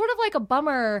 It is sort of like a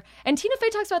bummer. And Tina Fey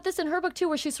talks about this in her book, too,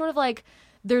 where she's sort of like,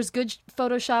 there's good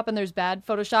Photoshop and there's bad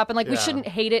Photoshop. And, we shouldn't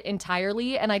hate it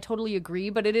entirely. And I totally agree.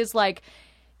 But it is like,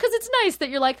 because it's nice that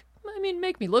you're like, I mean,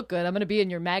 make me look good. I'm going to be in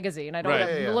your magazine. I don't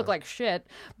want to look like shit.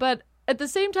 But at the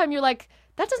same time, you're like,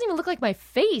 that doesn't even look like my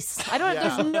face.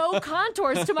 There's no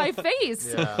contours to my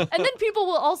face. Yeah. And then people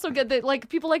will also get that, like,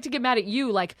 people like to get mad at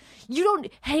you. Like,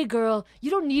 hey girl, you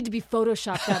don't need to be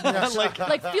photoshopped that much.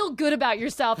 like, feel good about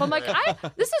yourself. I'm like,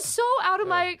 this is so out of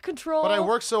my control. But I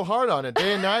worked so hard on it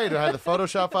day and night. I had the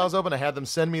Photoshop files open. I had them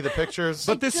send me the pictures.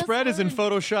 But this spread is in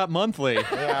Photoshop monthly.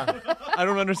 Yeah. I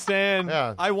don't understand.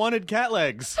 Yeah. I wanted cat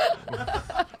legs.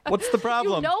 What's the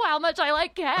problem? You know how much I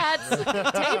like cats.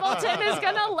 Tableton is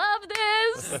going to love this.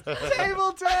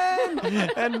 Tableton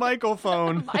and Michael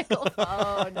phone. Michael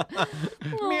phone.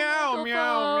 Meow, meow,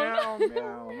 meow,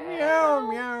 meow, meow,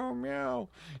 meow, meow.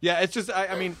 Yeah, it's just,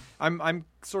 I mean, I'm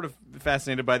sort of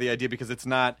fascinated by the idea because it's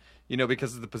not,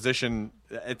 because of the position.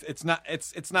 It's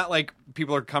not like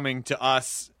people are coming to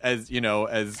us as,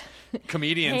 as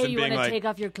comedians hey, and you being like, take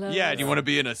off your clothes. Yeah, do you want to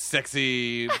be in a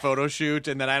sexy photo shoot?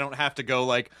 And then I don't have to go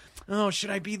like, oh, should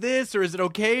I be this or is it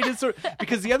okay to sort?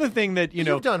 Because the other thing that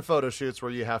you've done photo shoots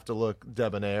where you have to look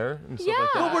debonair and stuff like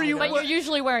that. But you're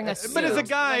usually wearing a suit. But as a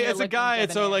guy,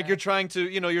 it's so like you're trying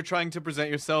to present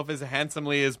yourself as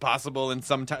handsomely as possible, and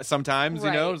sometimes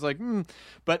it's like,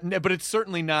 but it's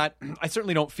certainly not. I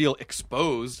certainly don't feel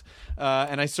exposed,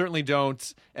 and I certainly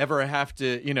don't ever have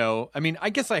to. I mean, I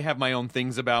guess I have my own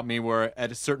things about me where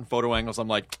at certain photo angles I'm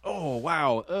like, oh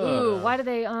wow, ooh, why do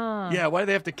they? Yeah, why do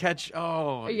they have to catch?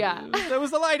 Oh, yeah. That was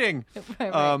the lighting.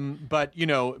 Right. But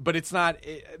it's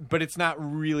not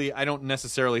really. I don't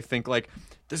necessarily think like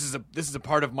this is a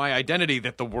part of my identity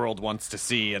that the world wants to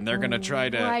see, and they're going to try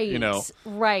to,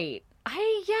 Right.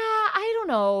 I don't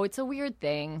know. It's a weird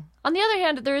thing. On the other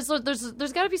hand, there's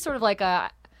got to be sort of like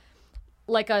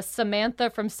a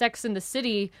Samantha from Sex and the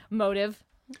City motive.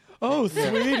 Oh,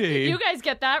 sweetie. You guys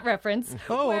get that reference.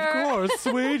 Oh, of course,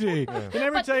 sweetie. Did I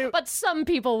ever tell you? But some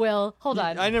people will. Hold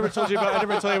on. I never told you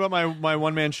about my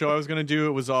one man show I was going to do.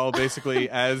 It was all basically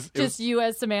just you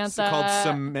as Samantha.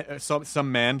 It's called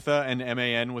Samantha, and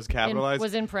MAN was capitalized.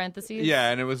 Was in parentheses. Yeah,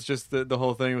 and it was just the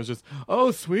whole thing was just, oh,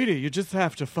 sweetie, you just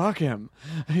have to fuck him.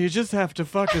 You just have to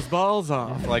fuck his balls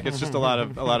off. Like, it's just a lot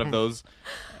of those.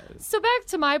 So back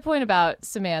to my point about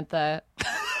Samantha.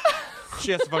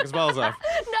 She has to fuck his balls off.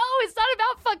 No, it's not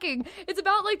about fucking. It's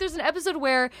about, like, there's an episode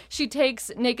where she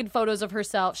takes naked photos of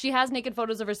herself. She has naked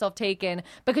photos of herself taken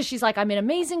because she's like, I'm in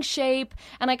amazing shape,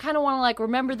 and I kind of want to, like,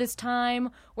 remember this time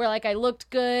where, like, I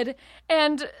looked good.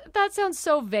 And that sounds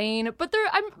so vain. But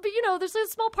there's a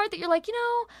small part that you're like,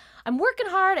 I'm working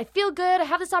hard. I feel good. I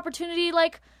have this opportunity.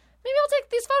 Like, maybe I'll take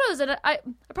these photos, and I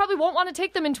probably won't want to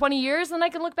take them in 20 years, and then I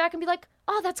can look back and be like,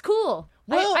 oh, that's cool.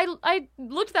 Well, I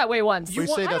looked that way once. We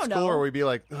say that's cool, or we'd be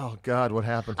like, oh, God, what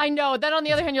happened? I know. Then on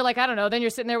the other hand, you're like, I don't know. Then you're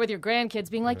sitting there with your grandkids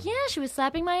being like, yeah, she was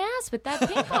slapping my ass with that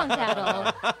ping pong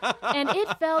paddle. And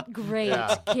it felt great,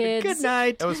 kids. Good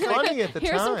night. It was funny at the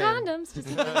Here's time. some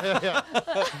condoms.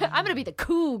 I'm going to be the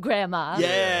cool grandma.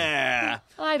 Yeah.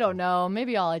 I don't know.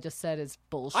 Maybe all I just said is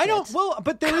bullshit. I don't. Well,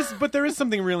 but there is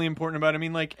something really important about it. I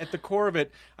mean, like, at the core of it,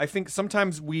 I think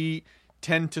sometimes we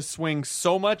tend to swing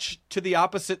so much to the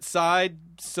opposite side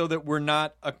so that we're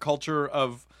not a culture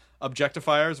of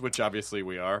objectifiers, which obviously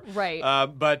we are. Right.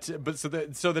 But so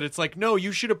that it's like, no,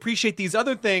 you should appreciate these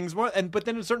other things more. But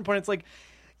then at a certain point, it's like,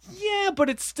 yeah, but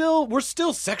we're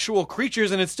still sexual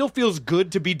creatures, and it still feels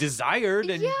good to be desired,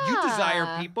 and you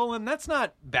desire people, and that's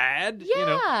not bad.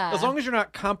 Yeah. As long as you're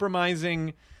not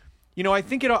compromising. I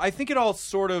think it all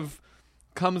sort of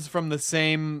comes from the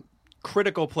same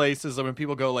critical places when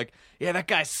people go like, yeah, that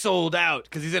guy sold out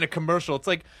because he's in a commercial. It's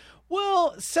like,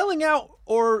 well, selling out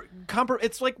or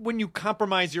it's like when you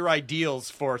compromise your ideals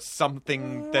for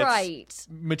something that's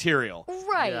material.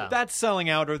 Right. Yeah. That's selling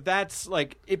out, or that's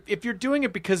like, if you're doing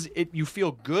it because you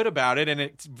feel good about it and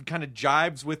it kind of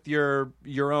jives with your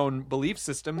own belief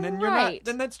system, then you're not,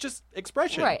 then that's just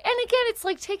expression. Right. And again, it's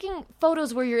like taking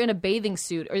photos where you're in a bathing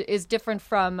suit is different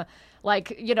from,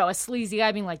 like, a sleazy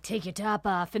guy being like, take your top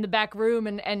off in the back room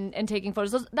and taking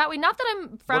photos. That way, not that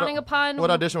I'm frowning upon.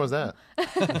 What audition was that?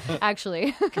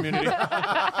 Actually. Community.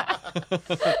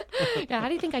 Yeah, how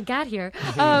do you think I got here?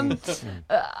 Not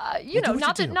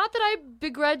that I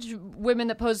begrudge women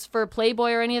that pose for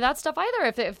Playboy or any of that stuff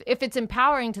either. If it's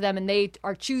empowering to them and they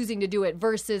are choosing to do it,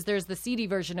 versus there's the seedy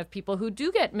version of people who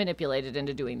do get manipulated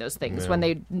into doing those things when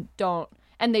they don't,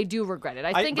 and they do regret it.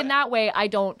 I think in that way, I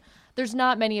don't. There's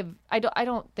not many of. I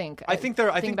don't think. I think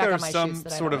there are some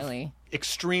sort of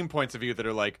extreme points of view that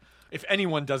are like, if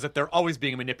anyone does it, they're always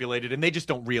being manipulated, and they just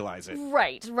don't realize it.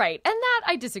 Right. And that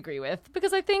I disagree with,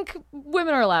 because I think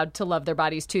women are allowed to love their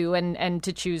bodies too, and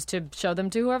to choose to show them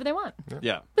to whoever they want.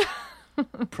 Yeah.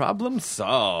 Problem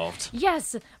solved.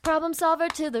 Yes, problem solver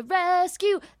to the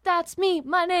rescue. That's me.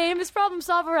 My name is Problem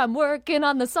Solver. I'm working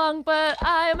on the song, but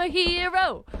I'm a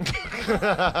hero.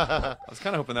 I was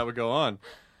kind of hoping that would go on.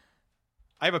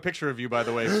 I have a picture of you, by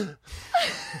the way.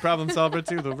 Problem solver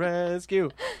to the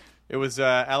rescue. It was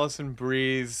Alison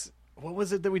Brie's. What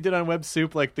was it that we did on Web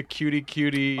Soup? Like the cutie choo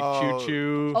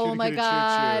choo. Oh my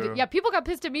God! Choo-choo. Yeah, people got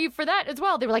pissed at me for that as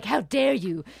well. They were like, "How dare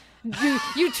you?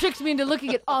 You tricked me into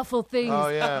looking at awful things." Oh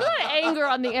yeah. A lot of anger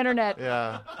on the internet.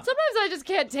 Yeah. Sometimes I just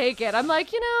can't take it. I'm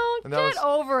like, get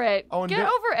over it. Oh, and get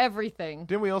over everything.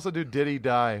 Didn't we also do Did He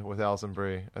Die with Alison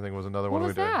Brie? I think was another What one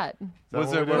was we did. that?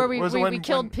 Was it Where we when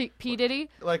killed P. Diddy?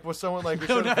 Like, was someone like we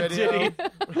No, showed a not video?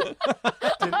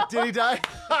 Did he die?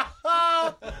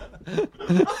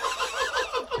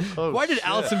 Oh, Why did shit.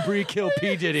 Alison Brie kill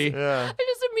P. Diddy? Yeah. I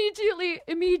just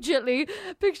immediately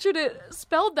pictured it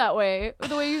spelled that way,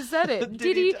 the way you said it.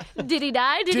 Did he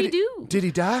die? Did he do? Did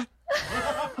he die?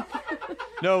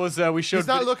 No, it was we showed. He's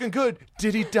not looking good.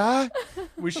 Did he die?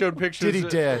 We showed pictures. Did he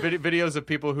dead? Videos of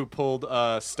people who pulled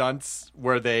stunts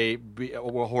where they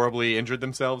were horribly injured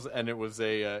themselves, and it was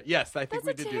a yes. I think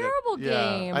That's we did a do that. terrible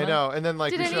game. Yeah, I know. And then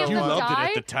like Did we any showed of You them one. loved die?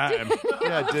 it at the time.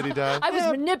 Yeah, did he die? I was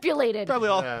manipulated. Probably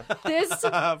all. Yeah. This.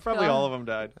 Probably all of them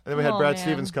died. And then we had Oh, Brad man.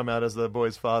 Stevens come out as the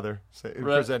boy's father,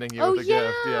 presenting you Oh with a yeah.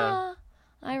 gift. Yeah.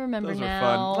 I remember Those now. were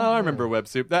fun. Oh, I remember Web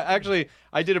Soup. That actually,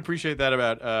 I did appreciate that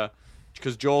about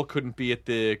because Joel couldn't be at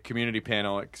the community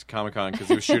panel at Comic-Con because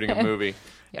he was shooting a movie,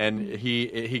 and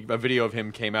he a video of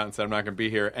him came out and said, "I'm not going to be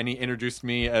here," and he introduced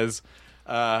me as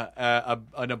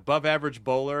an above-average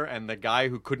bowler and the guy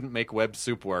who couldn't make Web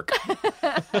Soup work.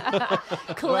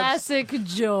 Classic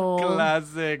Joel.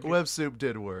 Classic. Web Soup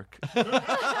did work.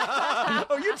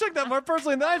 Oh, you took that more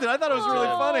personally than I did. I thought it was really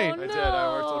funny. I did. I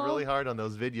worked really hard on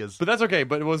those videos. But that's okay.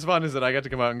 But what was fun is that I got to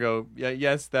come out and go, yeah,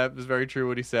 yes, that was very true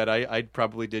what he said. I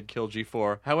probably did kill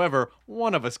G4. However,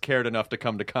 one of us cared enough to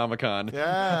come to Comic-Con.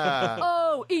 Yeah.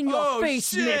 Oh, in your face,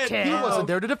 shit. Mickey. He wasn't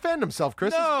there to defend himself,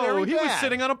 Chris. No, It's very he was bad.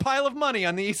 sitting on a pile of money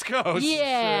on the East Coast.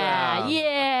 Yeah.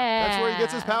 That's where he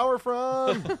gets his power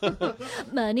from.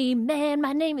 Money man,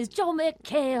 my name is Joe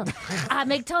McHale. I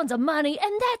make tons of money,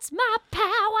 and that's my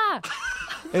power.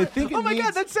 I think Oh my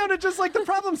God, that sounded just like the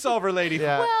problem solver lady.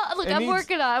 Yeah. Well, look, I'm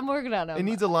working on It him.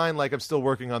 needs a line like, I'm still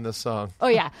working on this song. Oh,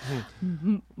 yeah.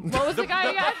 What was the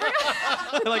guy?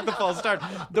 I like the false start.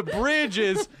 The bridge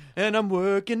is, and I'm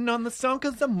working on the song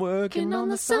because I'm working on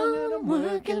the song, and I'm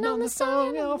working on the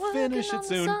song, I'll finish it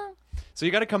soon. So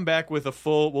you got to come back with a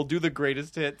full, we'll do the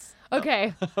greatest hits.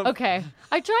 Okay. I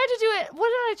tried to do it. What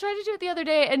did I try to do it the other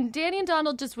day? And Danny and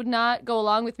Donald just would not go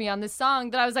along with me on this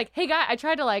song that I was like, hey, guy, I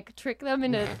tried to like trick them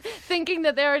into thinking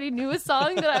that they already knew a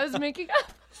song that I was making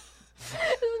up.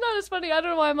 This is not as funny. I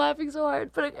don't know why I'm laughing so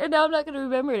hard, and now I'm not going to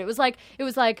remember it. It was like,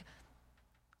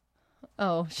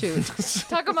 oh, shoot.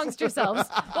 Talk amongst yourselves.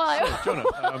 Well, Jonah, do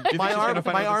you think My she's gonna arm,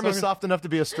 find my out the arm song is soft enough to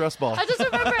be a stress ball. I just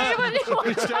remember anyone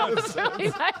who that was really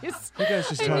nice. You guys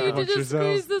just I talk need to amongst just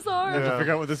yourselves. squeeze this arm. I have to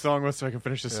figure out what the song was so I can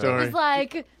finish the It story. was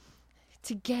like,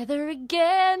 together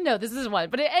again. No, this isn't one.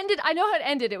 But it ended, I know how it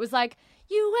ended. It was like,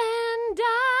 you and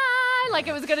I. Like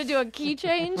it was going to do a key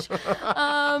change.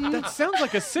 That sounds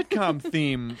like a sitcom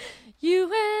theme. You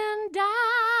and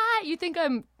I. You think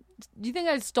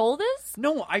I stole this?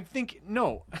 No, I think,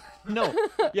 no.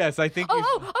 Yes, I think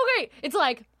Okay. It's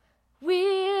like,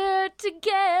 we're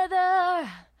together.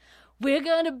 We're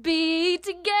going to be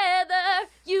together.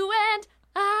 You and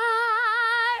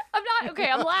I'm not, okay,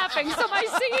 I'm laughing, so my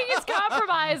singing is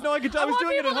compromised. No, I was want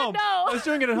doing it at people to home. know. I was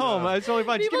doing it at home. It's totally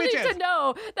fine. Just People give me a need chance. to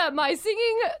know that my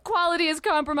singing quality is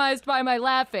compromised by my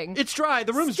laughing. It's dry.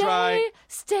 The room's dry.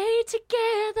 Stay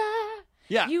together.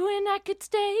 Yeah. You and I could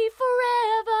stay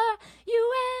forever.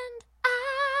 You and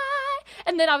I.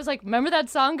 And then I was like, remember that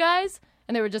song, guys?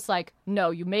 And they were just like,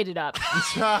 no, you made it up.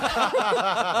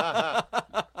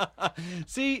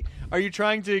 See, are you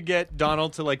trying to get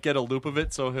Donald to like get a loop of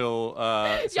it so he'll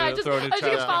I throw it in just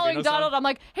keep Childish following Gambino Donald. song? I'm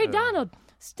like, hey, Donald,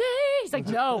 stay. He's like,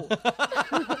 no.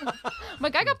 I'm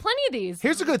like, I got plenty of these.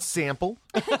 Here's a good sample.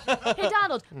 Hey,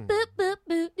 Donald. Boop, boop,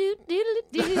 boop, doo, doo,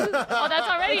 doo, doo. Oh, that's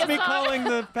already It's a me song. calling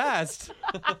the past.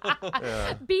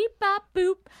 Beep, bop,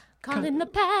 boop. Calling the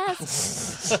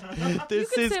past. This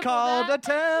can is sample called that. a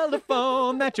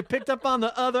telephone that you picked up on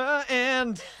the other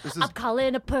end. I'm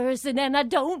calling a person and I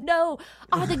don't know.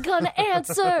 Are they gonna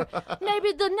answer?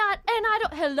 Maybe they're not. And I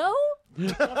don't.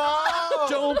 Hello?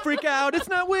 Don't freak out. It's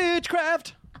not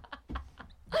witchcraft.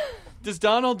 Does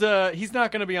Donald, he's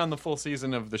not going to be on the full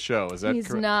season of the show, is that He's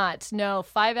correct? not. No,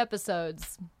 5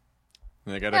 episodes.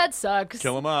 They got That to sucks.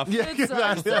 kill him off. It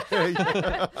sucks.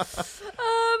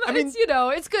 I mean, It's, you know,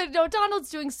 it's good. No, Donald's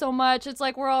doing so much. It's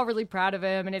like we're all really proud of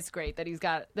him, and it's great that he's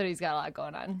got a lot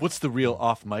going on. What's the real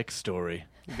off-mic story?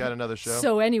 you got another show.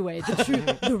 So anyway,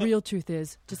 the real truth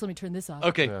is, just let me turn this off.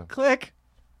 Okay, Yeah. click.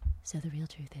 So the real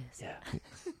truth is, Yeah.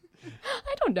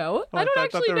 I don't know. Oh, I don't I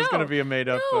actually thought there was know. going to be a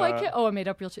made-up... No, I can't. Oh, I made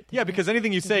up real truth. Yeah, because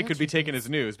anything you say real could be truth taken is- as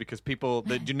news because people,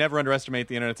 you never underestimate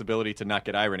the internet's ability to not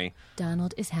get irony.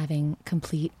 Donald is having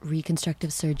complete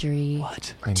reconstructive surgery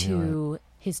What? to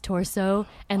his torso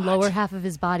and lower half of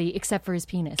his body, except for his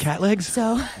penis. Cat legs?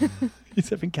 So He's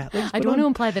having cat legs I don't want to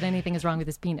imply that anything is wrong with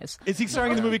his penis. Is he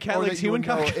starring in the movie Cat Or Legs that you Human would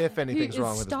know Cock? if He anything's is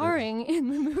wrong with starring in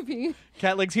the movie.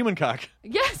 Cat Legs Human Cock.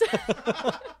 Yes.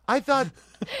 I thought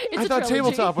It's a trilogy.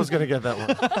 Tabletop was going to get that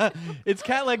one. It's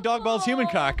Cat Leg Dog Balls Human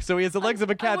Cock. So he has the legs of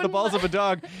a cat, the wouldn't balls of a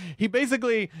dog. He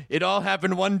basically, it all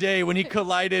happened one day when he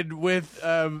collided with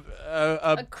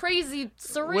A crazy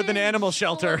syringe with an animal full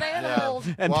shelter. of animal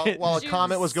And while a juice.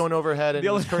 comet was going overhead and The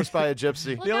it was only- cursed by a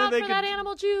gypsy. Look The only out thing for they that could-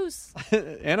 animal juice.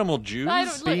 Animal juice? I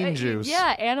don't- look, Bean juice.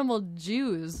 Yeah, animal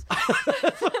Jews.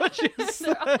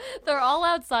 They're all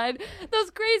outside. Those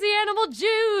crazy animal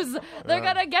Jews. They're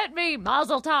gonna get me.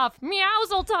 Mazel tov.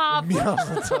 Meowzel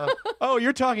tov. Oh,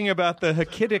 you're talking about the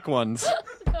Hasidic ones.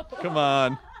 Come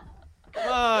on.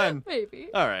 Come on. Maybe.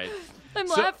 All right. I'm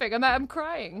So- laughing. I'm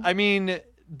crying. I mean,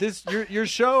 this your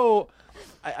show.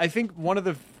 I think one of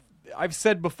the. I've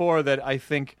said before that I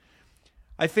think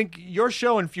your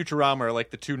show and Futurama are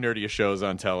like the two nerdiest shows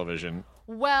on television.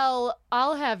 Well,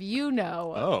 I'll have you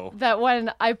know Oh. that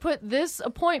when I put this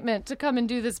appointment to come and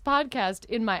do this podcast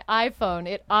in my iPhone,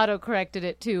 it auto-corrected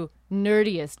it to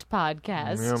nerdiest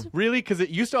podcast. Really? Because it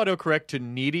used to autocorrect to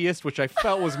neediest, which I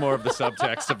felt was more of the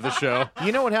subtext of the show.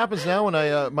 You know what happens now when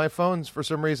I my phone's for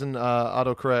some reason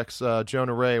autocorrects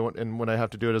Jonah Ray, and when I have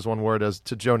to do it as one word as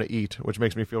to Jonah Eat, which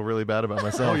makes me feel really bad about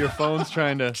myself. Oh, your phone's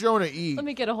trying to Jonah Eat. Let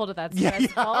me get a hold of that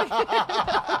stress ball.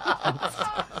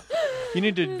 You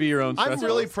need to be your own. I'm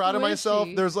really proud of myself.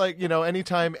 There's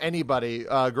anytime anybody,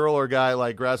 girl or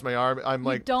guy, grabs my arm, I'm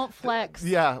like, don't flex.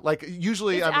 Yeah,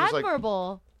 usually It's I'm just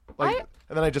admirable. and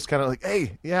then I just kind of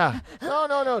hey, yeah,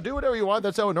 no, do whatever you want.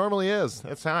 That's how it normally is.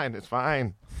 It's fine. It's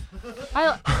fine.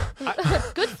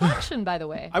 Good flexion, by the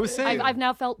way. I was saying, I've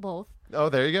now felt both. Oh,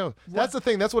 there you go. That's the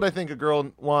thing. That's what I think a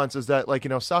girl wants is that,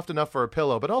 soft enough for a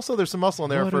pillow, but also there's some muscle in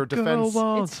there for defense.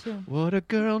 Wants, what a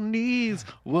girl needs,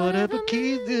 whatever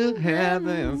keys you have,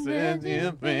 and sends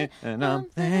you free, and I'm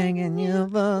thanking you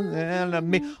for telling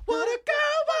me what a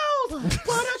girl wants,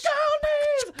 what a girl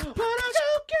needs, what a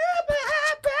girl give me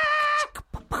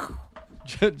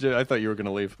back. I thought you were going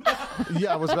to leave.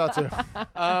 Yeah, I was about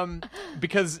to.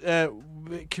 Because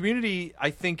Community, I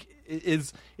think,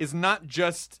 is not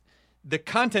just. The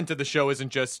content of the show isn't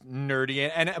just nerdy,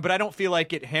 but I don't feel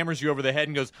like it hammers you over the head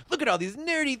and goes, look at all these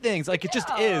nerdy things. It just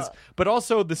is. But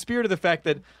also the spirit of the fact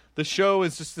that the show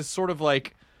is just this sort of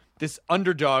this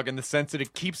underdog in the sense that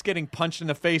it keeps getting punched in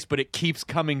the face, but it keeps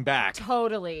coming back.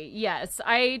 Totally, yes.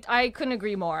 I couldn't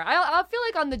agree more. I feel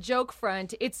like on the joke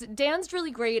front, Dan's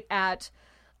really great at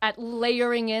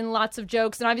layering in lots of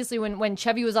jokes. And obviously when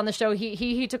Chevy was on the show,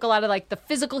 he took a lot of the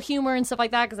physical humor and stuff like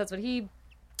that because that's what he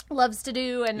loves to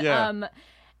do, and then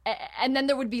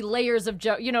there would be layers of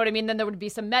joke. You know what I mean? Then there would be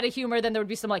some meta humor. Then there would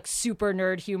be some super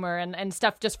nerd humor and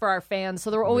stuff just for our fans.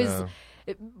 So there were always. Yeah.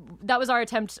 That was our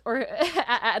attempt,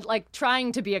 at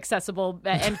trying to be accessible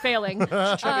and failing.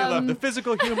 Chevy loved the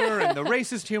physical humor and the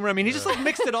racist humor. I mean, he just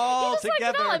mixed it all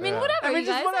together. I mean, whatever. I mean,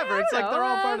 just whatever. It's they're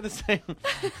all part of the same.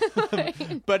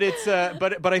 But it's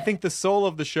but I think the soul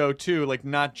of the show too,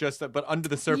 not just that, but under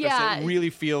the surface, it really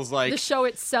feels like the show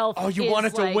itself. Oh, you want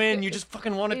it to win. You just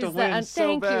fucking want it to win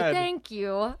so bad. Thank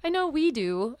you. I know we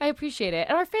do. I appreciate it,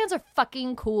 and our fans are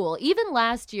fucking cool. Even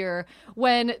last year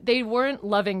when they weren't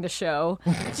loving the show.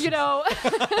 They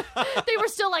were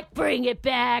still bring it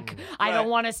back. I don't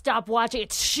want to stop watching.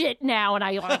 It's shit now, and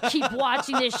I want to keep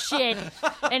watching this shit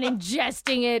and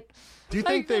ingesting it. Do you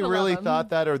think they really thought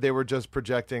that, or they were just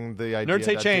projecting the idea Nerds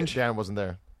hate that change. Dan wasn't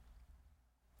there?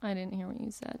 I didn't hear what you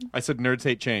said. I said nerds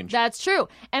hate change. That's true.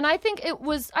 And I think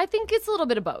it's a little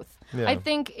bit of both. Yeah. I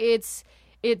think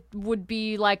it would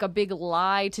be a big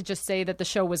lie to just say that the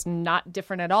show was not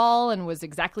different at all and was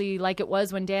exactly like it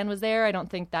was when Dan was there. I don't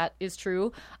think that is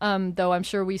true, though I'm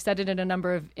sure we said it in a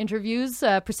number of interviews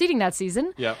preceding that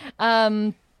season. Yeah.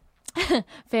 Fans,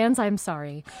 I'm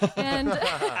sorry. And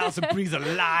Alison Brie's a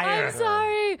liar. I'm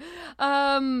sorry.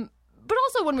 But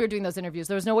also when we were doing those interviews,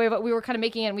 there was no way of it. We were kind of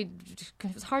making it, and it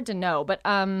was hard to know. But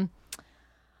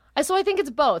so I think it's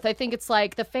both. I think it's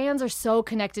the fans are so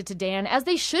connected to Dan, as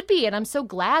they should be, and I'm so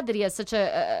glad that he has such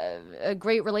a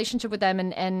great relationship with them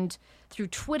and through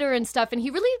Twitter and stuff. And he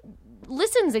really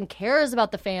listens and cares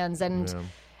about the fans and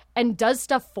does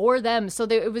stuff for them. So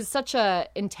it was such an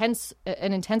intense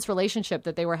relationship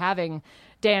that they were having,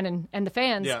 Dan and the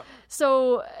fans. Yeah.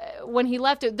 So when he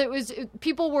left,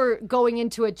 people were going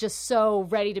into it just so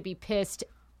ready to be pissed,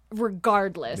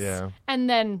 regardless. Yeah. And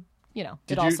then.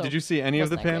 Did you see any of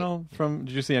the panel from?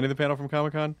 Did you see any of the panel from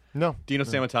Comic-Con? No. Dino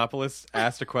Stamatopoulos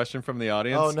asked a question from the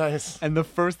audience. Oh, nice! And the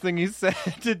first thing he said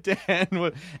to Dan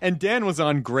was, and Dan was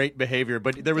on great behavior,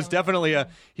 but there was definitely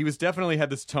he had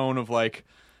this tone of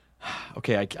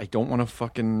okay, I don't want to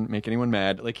fucking make anyone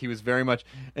mad. He was very much,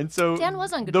 and so Dan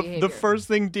was on good behavior. The first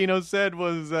thing Dino said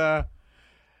was,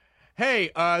 "Hey,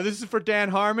 this is for Dan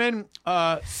Harmon.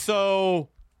 So."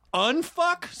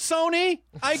 Unfuck Sony,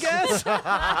 I guess.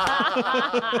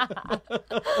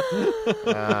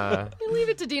 You leave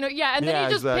it to Dino. Yeah, and then he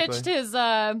just pitched his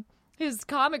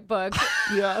comic book.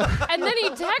 Yeah. And then he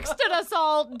texted us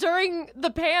all during the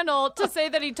panel to say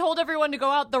that he told everyone to go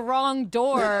out the wrong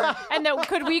door and that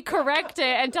could we correct it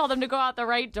and tell them to go out the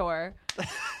right door.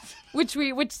 Which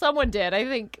someone did, I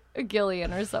think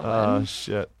Gillian or someone. Oh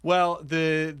shit! Well,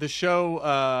 the show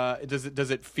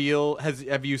does it feel?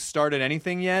 Have you started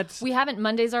anything yet? We haven't.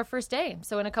 Monday's our first day,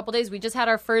 so in a couple days we just had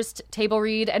our first table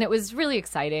read, and it was really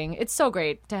exciting. It's so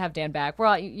great to have Dan back. We're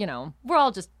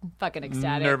all just fucking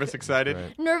ecstatic, nervous, excited,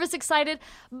 nervous, excited,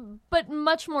 but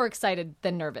much more excited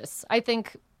than nervous. I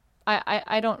think.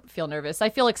 I don't feel nervous. I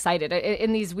feel excited.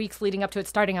 In these weeks leading up to it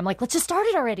starting, I'm like, let's just start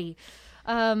it already.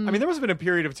 I mean, there must have been a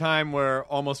period of time where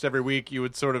almost every week you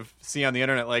would sort of see on the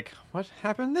internet, like, what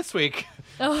happened this week?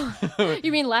 Oh,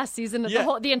 you mean last season?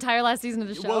 Yeah. The entire last season of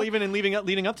the show? Well, even in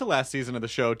leading up to last season of the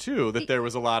show too, that there were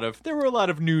a lot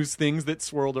of news things that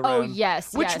swirled around. Oh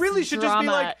yes, which really should just be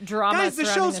like, guys, the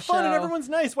show's fun and everyone's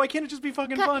nice. Why can't it just be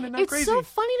fucking fun and not crazy? It's so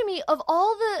funny to me. Of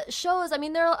all the shows, I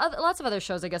mean, there are lots of other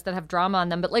shows, I guess, that have drama on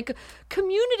them, but like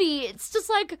Community, it's just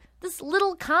like this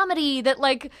little comedy that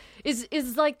like is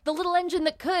like the little engine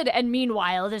that could. And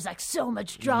meanwhile, there's like so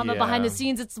much drama behind the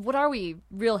scenes. It's what are we?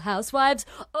 Real Housewives?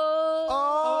 Oh.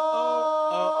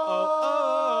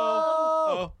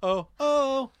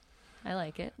 I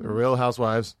like it. The Real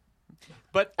Housewives.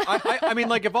 But I mean,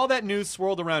 like, if all that news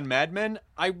swirled around Mad Men,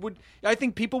 I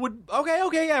think people would,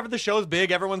 okay, yeah, the show's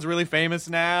big, everyone's really famous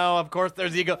now, of course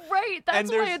there's ego. Right, that's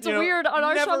why it's weird on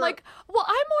our show. I'm like, well,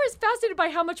 I'm always fascinated by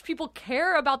how much people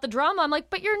care about the drama. I'm like,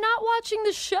 but you're not watching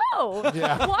the show.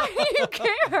 Yeah. Why do you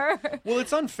care? Well,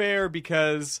 it's unfair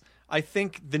because I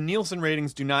think the Nielsen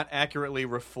ratings do not accurately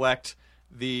reflect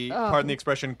pardon the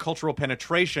expression, cultural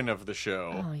penetration of the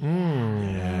show. Oh,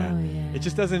 yeah. It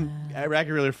just doesn't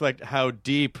accurately reflect how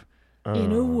deep.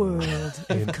 In a world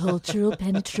of cultural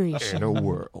penetration. In a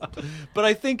world. But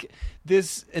I think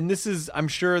this is, I'm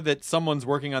sure that someone's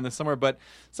working on this somewhere, but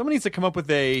someone needs to come up with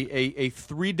a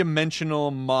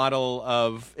three-dimensional model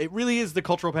of, it really is the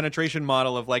cultural penetration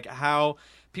model of like how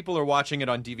people are watching it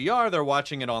on DVR, they're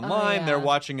watching it online, they're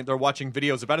watching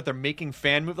videos about it, they're making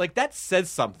fan movies. Like, that says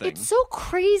something. It's so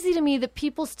crazy to me that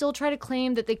people still try to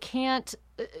claim that they can't,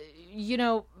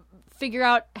 figure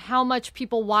out how much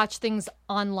people watch things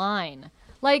online.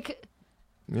 Like,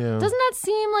 doesn't that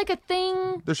seem like a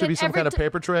thing? There should be some kind of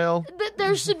paper trail.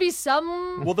 There should be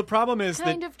some. Well, the problem is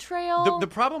kind of trail. The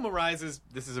problem arises.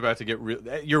 This is about to get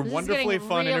your wonderfully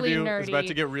fun interview is about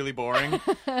to get really boring.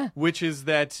 Which is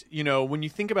that when you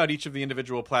think about each of the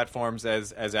individual platforms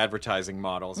as advertising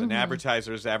models and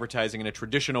advertisers advertising in a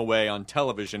traditional way on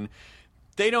television,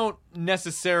 they don't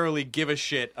necessarily give a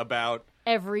shit about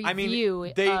every view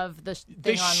of the thing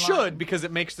they online. should, because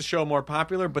it makes the show more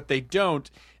popular, but they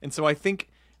don't. And so I think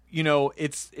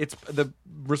it's the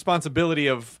responsibility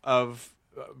of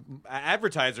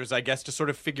advertisers, I guess, to sort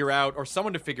of figure out, or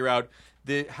someone to figure out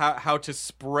how to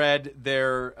spread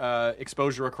their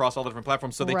exposure across all the different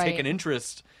platforms, so they take an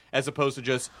interest, as opposed to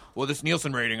just, well, this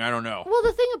Nielsen rating, I don't know. Well,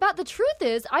 the thing about the truth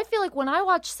is, I feel like when I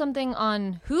watch something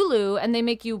on Hulu and they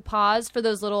make you pause for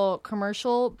those little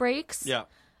commercial breaks,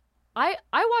 I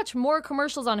watch more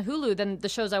commercials on Hulu than the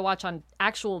shows I watch on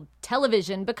actual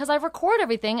television, because I record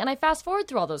everything and I fast forward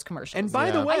through all those commercials. And by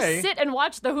the way, I sit and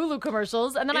watch the Hulu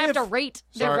commercials, and then I have to rate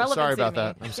their relevancy. Sorry about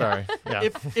that. I'm sorry. Yeah.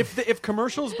 If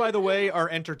commercials, by the way, are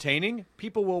entertaining,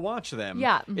 people will watch them.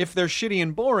 Yeah. If they're shitty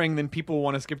and boring, then people will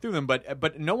want to skip through them. But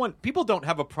people don't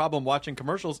have a problem watching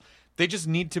commercials. They just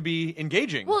need to be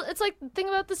engaging. Well, it's like the thing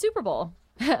about the Super Bowl.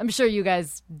 I'm sure you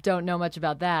guys don't know much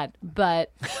about that,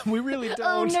 but we really don't.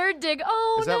 Oh, nerd dig!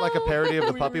 Oh, is that like a parody of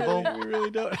the Puppy Bowl? We really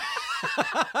don't.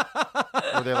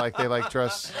 Where they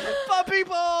dress Puppy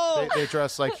Bowl. They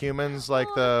dress like humans, like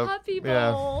the Puppy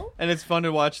Bowl. Yeah. And it's fun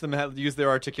to watch them use their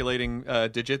articulating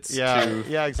digits. Yeah,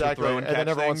 To exactly. throw And then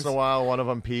every once in a while, one of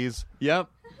them pees. Yep.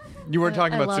 You were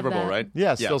talking about Super Bowl, that. right?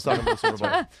 Yeah, still talking about Super Bowl.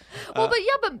 Well,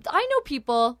 but I know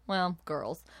people, well,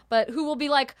 girls, but who will be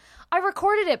like, I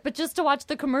recorded it, but just to watch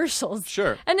the commercials.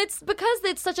 Sure. And it's because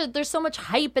there's so much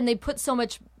hype and they put so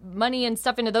much money and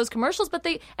stuff into those commercials, but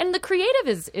and the creative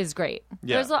is great.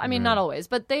 Yeah. Not always,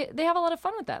 but they have a lot of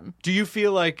fun with them. Do you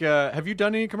feel like, have you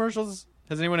done any commercials?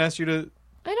 Has anyone asked you to?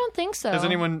 I don't think so. Has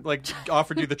anyone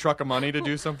offered you the truck of money to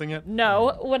do something yet?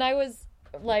 No. When I was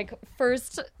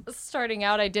first starting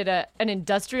out, I did an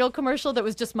industrial commercial that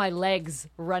was just my legs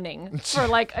running for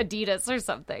Adidas or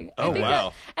something. Oh,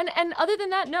 wow. And other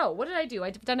than that, no. What did I do?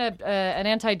 I'd done an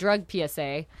anti-drug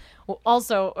PSA.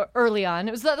 Also early on,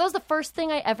 that was the first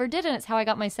thing I ever did, and it's how I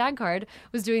got my SAG card.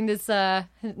 Was doing this. Now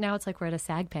it's like we're at a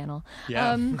SAG panel.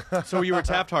 Yeah. So you were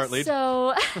Taft-Hartley.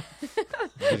 So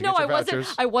no, I wasn't.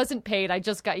 vouchers? I wasn't paid. I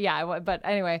just got But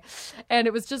anyway, and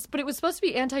it was just. But it was supposed to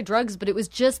be anti-drugs. But it was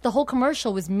just the whole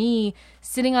commercial was me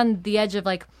sitting on the edge of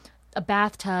a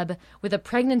bathtub with a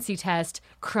pregnancy test,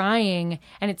 crying,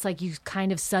 and it's like you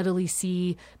kind of subtly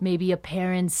see maybe a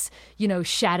parent's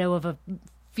shadow of a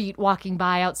feet walking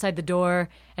by outside the door,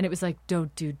 and it was like,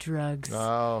 don't do drugs.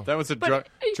 Oh, that was a drug.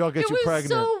 Drug gets you pregnant.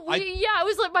 So it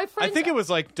was like my friends. I think it was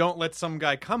like, don't let some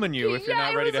guy come on you if you're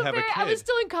not ready to have a kid. I was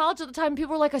still in college at the time.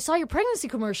 People were like, I saw your pregnancy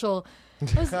commercial. Or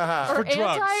for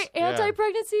drugs.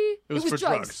 Anti-pregnancy? It was for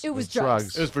drugs. It was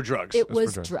drugs. It was for drugs. It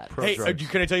was drugs. Hey,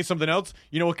 can I tell you something else?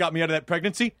 You know what got me out of that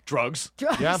pregnancy? Drugs.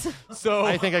 Yeah. So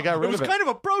I think I got rid of it. It was kind of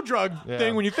a pro-drug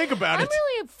thing when you think about I'm it.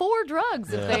 really for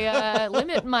drugs if they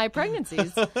limit my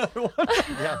pregnancies. So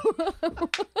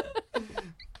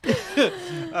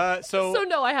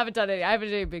no, I haven't done any. I haven't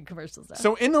done any big commercials now.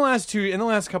 So in the last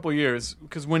couple of years,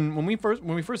 because when we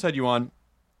first had you on,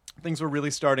 things were really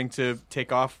starting to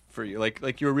take off for you.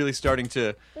 Like you were really starting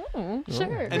to.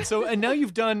 Sure. And now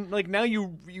you've done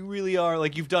you really are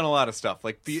you've done a lot of stuff.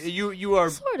 Like you are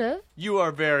sort of. You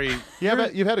are very.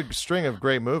 You've had a string of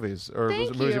great movies.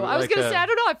 Thank you. I was gonna say I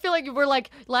don't know. I feel like we're like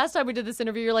last time we did this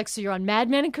interview. You're like, so you're on Mad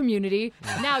Men and Community.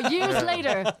 Now years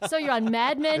later, so you're on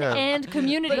Mad Men and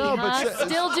Community, huh?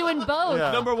 Still doing both.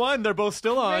 Yeah. Number one, they're both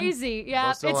still on. Crazy.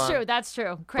 Yeah, it's true. That's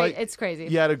true. It's crazy.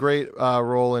 You had a great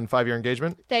role in 5 Year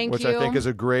Engagement. Thank which you. I think is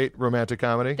a great romantic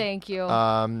comedy. Thank you.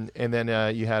 And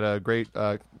then you had a great.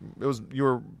 You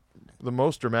were the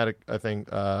most dramatic. I think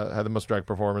had the most dramatic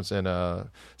performance in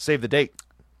Save the Date.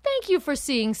 Thank you for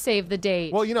seeing Save the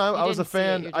Date. Well, I was a didn't see it,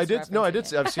 fan. you're I just did. No, I referencing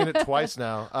did. it. I've seen it twice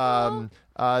now.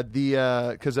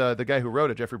 Because the guy who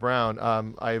wrote it, Jeffrey Brown,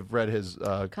 I've read his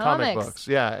comic Comics. books.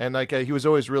 Yeah, and he was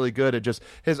always really good at just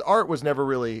his art was never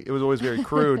really. It was always very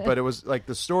crude, but it was like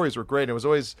the stories were great. And it was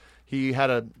always he had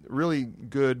a really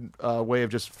good way of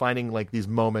just finding like these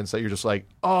moments that you're just like,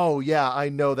 oh yeah, I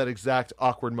know that exact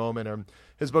awkward moment. Or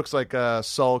his books like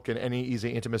Sulk and Any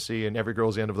Easy Intimacy and Every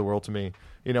Girl's the End of the World to me.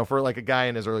 For like a guy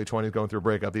in his early 20s going through a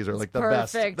breakup, these are like the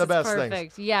best perfect.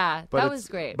 things. Yeah, But that was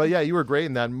great. But yeah, you were great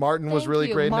in that. Martin was really Thank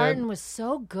you. great in that. Martin was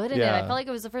so good in it. Yeah. I felt like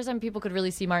it was the first time people could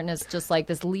really see Martin as just like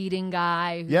this leading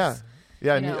guy. Who's,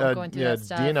 Yeah, and going through that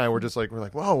stuff. Dee and I were just like,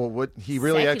 whoa, what he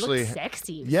really He actually looked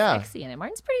sexy. He was Yeah. sexy in it.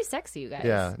 Martin's pretty sexy, you guys.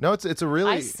 Yeah, no, it's a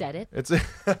really. I said it. It's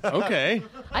Okay.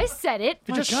 I said it.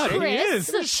 My God, he Chris.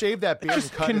 is. just shave that beard.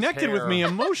 And cut his Connected with hair. me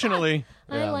emotionally.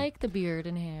 I like the beard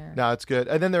and hair. No, it's good.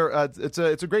 And then it's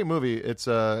a great movie. It's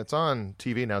on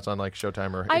TV now. It's on like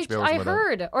Showtime or HBO. or something I like that.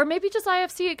 heard, or maybe just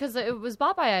IFC because it was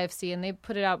bought by IFC and they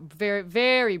put it out very,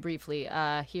 very briefly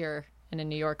here and in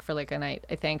New York for like a night,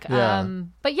 I think. Yeah.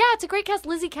 But yeah, it's a great cast.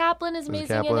 Lizzie Kaplan is Lizzie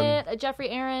amazing Kaplan. in it. Jeffrey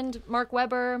Arend, Mark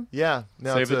Webber. Yeah,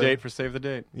 no, Save it's the date for Save the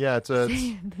Date. Yeah, it's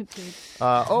Timothy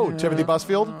Busfield. Timothy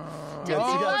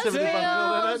Busfield in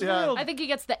it. Yeah. I think he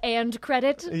gets the "and"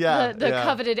 credit. Yeah, the yeah.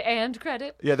 coveted "and"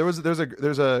 credit. Yeah, there's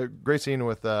a great scene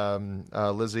with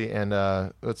Lizzie and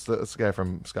what's the guy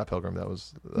from Scott Pilgrim that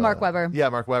was Mark Webber. Yeah,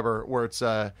 Mark Webber, where it's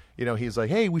he's like,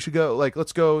 hey, we should go, like,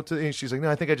 let's go to. And she's like, no,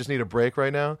 I think I just need a break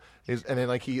right now. And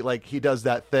then he does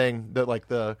that thing that like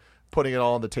the putting it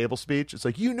all on the table speech. It's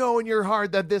like, in your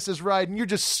heart that this is right, and you're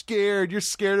just scared. You're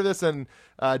scared of this. And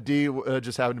Dee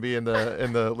just happened to be in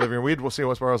the living room. We'll see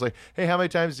what's more. I was like, hey, how many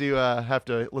times do you have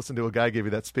to listen to a guy give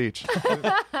you that speech?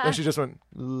 And she just went.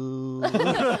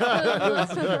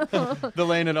 The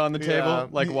laying it on the table.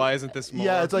 Like, why isn't this more?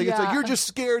 Yeah, it's like you're just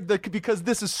scared because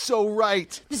this is so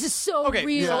right. This is so Okay,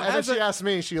 real. Yeah, and then she asked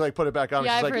me. She like put it back on.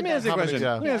 Yeah, She's I've like, heard Let me ask you a that. question.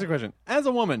 Yeah. Let me ask you a question. As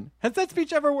a woman, has that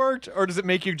speech ever worked, or does it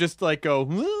make you just like go?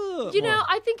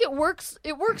 I think it works.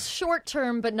 It works short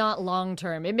term, but not long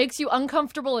term. It makes you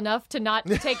uncomfortable enough to not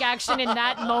take action in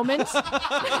that moment,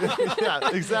 Yeah,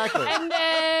 exactly. and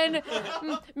then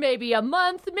maybe a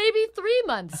month, maybe 3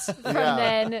 months from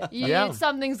then,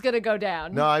 something's gonna go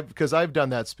down. No, because I've done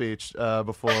that speech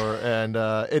before, and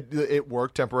it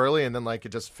worked temporarily, and then like it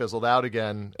just fizzled out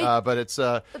again. But it's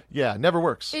never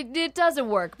works. It doesn't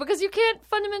work because you can't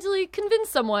fundamentally convince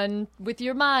someone with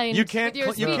your mind. You can't. With your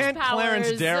You speech can't Clarence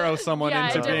powers. Darrow someone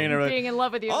into being in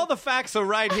love with you. All the facts are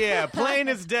right here, plain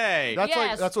as day.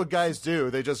 That's what guys do.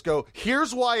 They just go,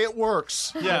 "Here's why it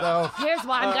works." Yeah. Here's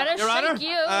why I'm gonna Your Honor, shake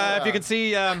you. if you can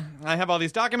see, I have all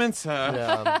these documents.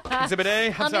 Exhibit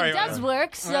A. I'm sorry. It does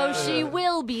work, so she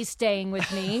will be staying with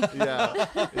me.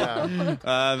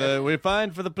 We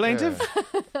find for the plaintiff.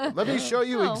 Let me show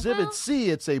you Oh, Exhibit well. C.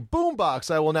 It's a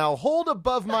boombox I will now hold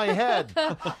above my head.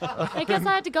 I guess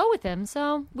I had to go with him,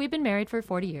 so we've been married for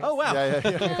 40 years. Oh wow!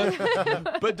 Yeah.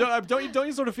 But don't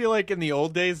you sort of feel like in the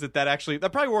old days that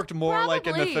probably worked more like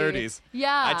in the Probably. 30s?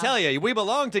 Yeah. I tell you, we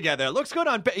belong together. It looks good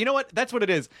on. You know what? That's what it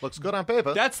is. Looks good on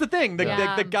paper. That's the thing.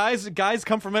 The guys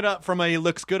come from a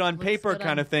looks good on paper good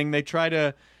kind on- of thing. They try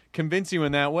to convince you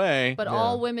in that way. But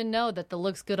all women know that the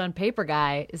looks good on paper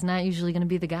guy is not usually going to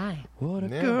be the guy. What a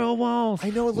girl wants. I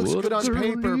know it looks good on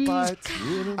paper, but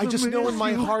I just know in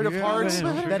my heart of hearts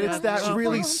that it's that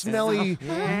really smelly,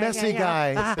 messy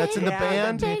guy that's in the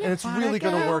band, and it's really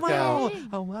going to work out.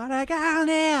 What a girl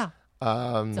now.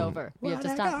 It's over. You have to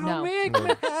stop. No.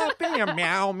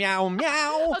 Meow, meow, meow.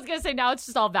 I was going to say, now it's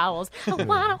just all vowels.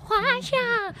 Now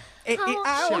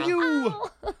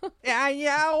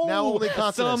only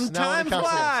consonants. Sometimes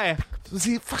why?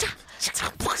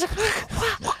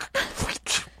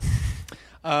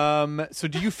 So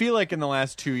do you feel like in the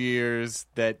last 2 years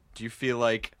do you feel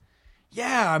like,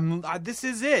 yeah, this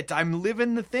is it. I'm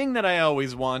living the thing that I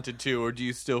always wanted to, or do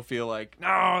you still feel like,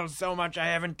 no, so much I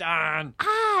haven't done?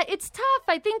 It's tough.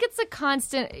 I think it's a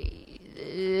constant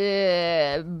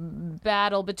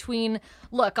battle between,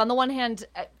 look, on the one hand,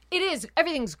 it is,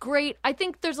 everything's great. I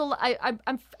think there's I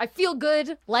feel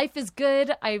good. Life is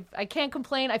good. I can't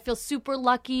complain. I feel super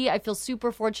lucky. I feel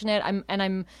super fortunate.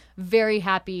 I'm very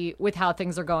happy with how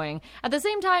things are going. At the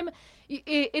same time,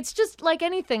 it's just like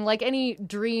anything, like any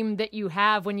dream that you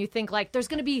have when you think like there's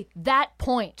going to be that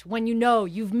point when you know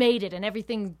you've made it and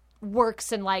everything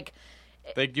works and like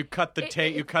you cut the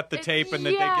tape, and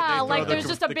then they throw like there's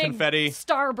just a big confetti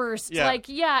starburst. Yeah. Like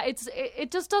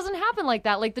it just doesn't happen like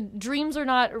that. Like the dreams are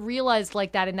not realized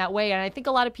like that in that way. And I think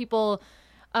a lot of people,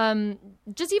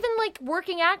 just even like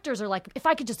working actors are like, if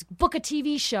I could just book a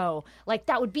TV show, like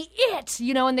that would be it,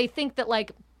 you know. And they think that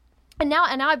like, and now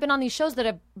I've been on these shows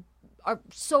that are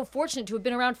so fortunate to have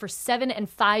been around for 7 and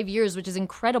 5 years, which is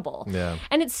incredible. Yeah.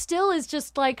 And it still is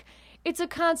just like, it's a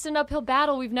constant uphill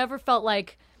battle. We've never felt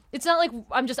like, it's not like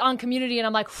I'm just on Community and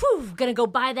I'm like, whew, gonna go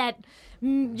buy that,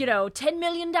 $10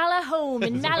 million home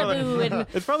in Malibu. And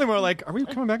it's probably more like, are we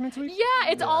coming back next week?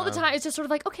 yeah, it's all the time. It's just sort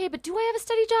of like, okay, but do I have a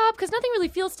steady job? Because nothing really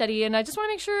feels steady, and I just want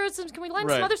to make sure, can we line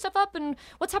some other stuff up, and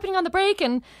what's happening on the break?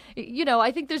 And,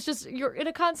 I think there's just, you're in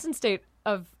a constant state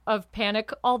of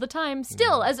panic all the time.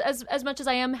 Still, as much as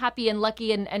I am happy and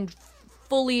lucky and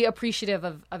fully appreciative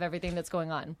of everything that's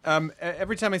going on.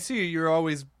 Every time I see you, you're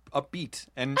always upbeat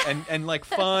and like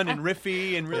fun and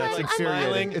riffy and really like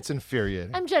smiling. It's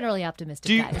infuriating. I'm generally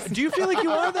optimistic, guys. Do you feel like you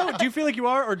are though? Do you feel like you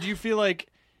are, or do you feel like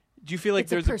it's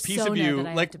there's a piece of you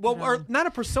like, or not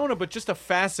a persona, but just a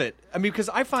facet? I mean, because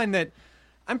I find that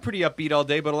I'm pretty upbeat all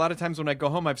day, but a lot of times when I go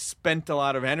home, I've spent a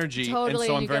lot of energy, totally,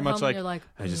 and so I'm you very get much home and like,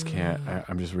 you're I just can't.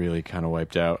 I'm just really kind of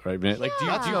wiped out. Right? Like,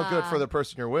 That's no good for the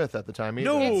person you're with at the time either.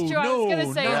 No, It's true. I was going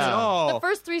to say, not at all. the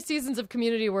first 3 seasons of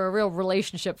Community were a real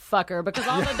relationship fucker because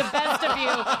all the best of you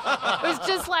was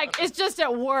just like, it's just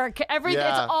at work. Everything,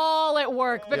 it's all at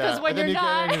work because when and then you're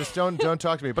not... you just don't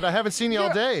talk to me. But I haven't seen you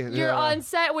all day. You're on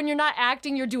set. When you're not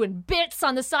acting, you're doing bits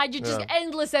on the side. You're just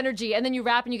endless energy. And then you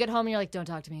wrap and you get home and you're like, don't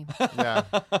talk to me. Yeah.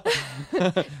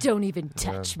 Don't even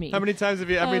touch me. How many times have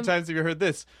you heard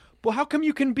this? Well, how come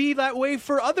you can be that way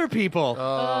for other people?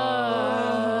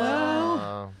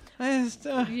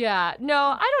 Yeah. No,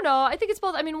 I don't know. I think it's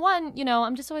both. I mean, one,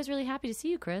 I'm just always really happy to see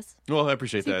you, Chris. Well, I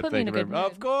appreciate that. Put me Thank in you a very good much.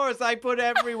 mood. Of course, I put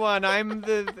everyone. I'm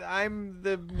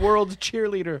the world's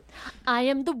cheerleader. I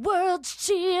am the world's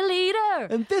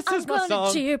cheerleader. And this is my I'm song.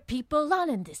 gonna cheer people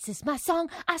on, and this is my song.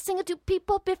 I sing it to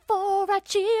people before I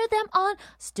cheer them on.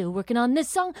 Still working on this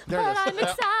song, but I'm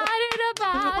excited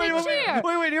about it. Cheer.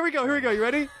 Wait, here we go. You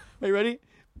ready? Are you ready?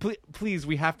 Please,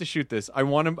 we have to shoot this. I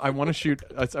want to shoot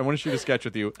a sketch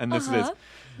with you, and this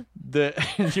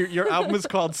is your album is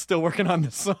called "Still Working on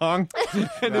This Song,"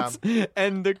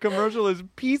 and the commercial is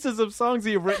pieces of songs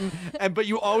that you've written, but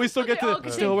you always still get to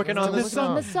 "Still Working on This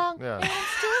Song." Yeah. And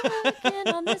I'm still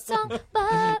working on this song,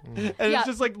 but it's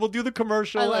just like we'll do the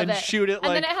commercial and shoot it,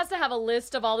 and then it has to have a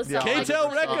list of all the songs.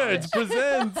 KTEL Records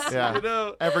presents.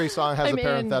 Yeah. Every song has a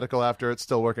parenthetical after it's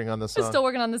still working on this song. Still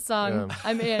working on this song. Yeah.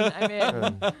 I'm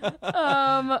in.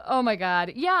 Oh my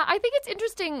God. Yeah, I think it's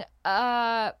interesting.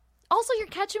 Also, you're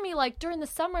catching me like during the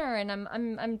summer, and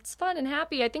I'm fun and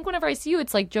happy. I think whenever I see you,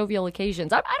 it's like jovial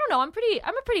occasions. I don't know. I'm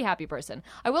a pretty happy person.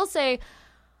 I will say,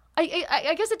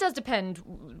 I guess it does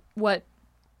depend what.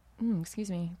 Excuse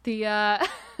me.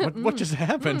 What just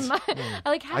happened?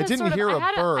 I didn't hear a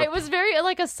burp. It was very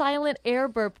like a silent air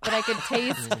burp, but I could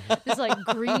taste this like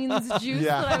greens juice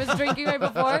that I was drinking right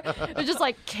before. It was just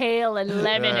like kale and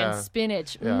lemon and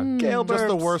spinach. Yeah. Kale just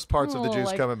the burps. worst parts of the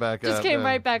juice coming back up. Just came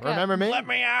right back up. Remember me? Let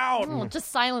me out. Just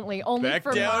silently, only Back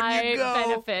for down my you go.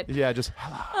 benefit. Yeah, just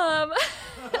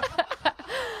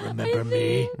Remember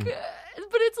me? But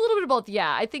it's a little bit of both.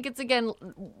 Yeah, I think it's again.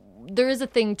 There is a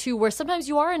thing too where sometimes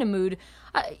you are in a mood.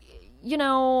 I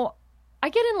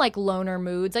get in like loner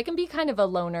moods. I can be kind of a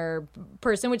loner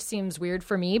person, which seems weird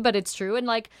for me, but it's true. And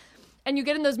like And you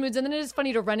get in those moods, and then it is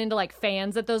funny to run into like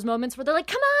fans at those moments where they're like,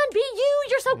 "Come on, be you!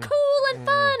 You're so cool and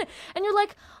fun." And you're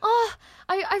like, "Oh,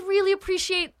 I really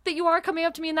appreciate that you are coming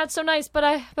up to me, and that's so nice."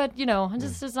 But you know,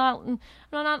 it's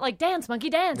not like dance, monkey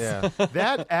dance. Yeah,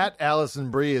 that at Alison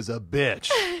Brie is a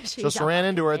bitch. Just ran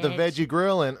into her at the Veggie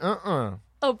Grill and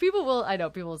Oh, I know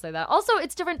people will say that. Also,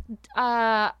 it's different.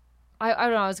 I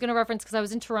don't know. I was going to reference because I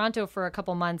was in Toronto for a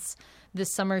couple months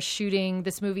this summer shooting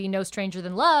this movie, No Stranger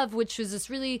Than Love, which was this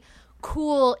really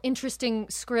cool, interesting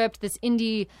script, this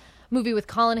indie movie with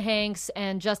Colin Hanks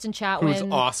and Justin Chatwin.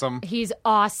 Who's awesome. He's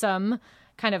awesome.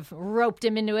 Kind of roped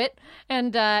him into it.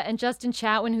 And Justin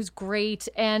Chatwin, who's great.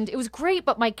 And it was great,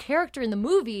 but my character in the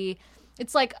movie,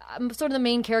 it's like I'm sort of the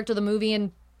main character of the movie,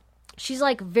 and she's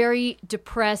like very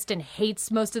depressed and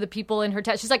hates most of the people in her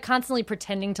town. She's like constantly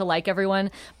pretending to like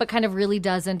everyone, but kind of really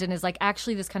doesn't, and is like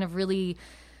actually this kind of really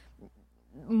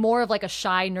more of like a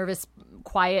shy, nervous,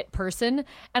 quiet person.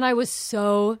 And I was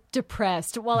so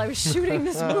depressed while I was shooting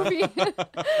this movie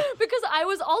because I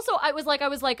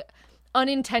was like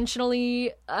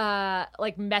unintentionally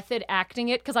like method acting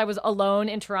it because I was alone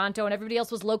in Toronto and everybody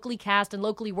else was locally cast and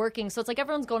locally working, so it's like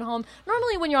everyone's going home.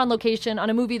 Normally when you're on location on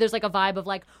a movie, there's like a vibe of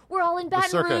like we're all in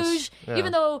Baton Rouge,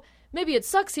 even though maybe it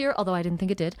sucks here, although I didn't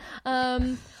think it did.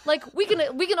 Like we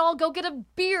can all go get a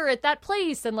beer at that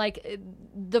place, and like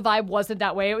the vibe wasn't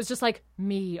that way. It was just like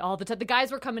me all the time. The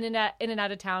guys were coming in and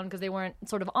out of town because they weren't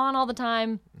sort of on all the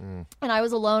time, and I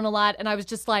was alone a lot, and I was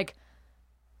just like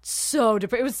so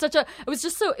depressed.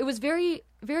 It was very,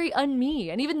 very un-me.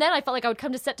 And even then I felt like I would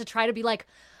come to set to try to be like,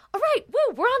 all right,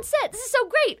 woo, we're on set. This is so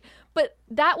great. But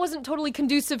that wasn't totally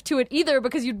conducive to it either,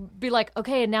 because you'd be like,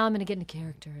 okay, and now I'm going to get into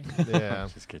character. Yeah.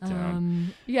 Just get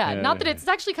down. Not that it's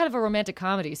actually kind of a romantic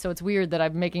comedy, so it's weird that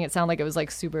I'm making it sound like it was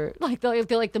like super, like I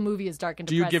feel like the movie is dark and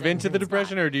Do depressing. you give in to the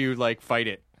depression, or do you like fight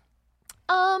it?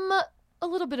 A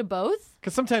little bit of both.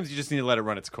 Because sometimes you just need to let it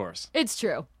run its course. It's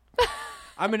true.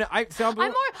 I'll more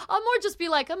just be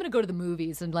like, I'm going to go to the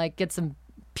movies and like get some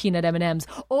peanut M&Ms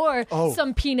or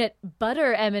some peanut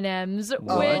butter M&Ms,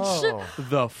 which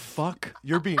the fuck?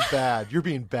 You're being bad. You're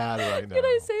being bad right now. Can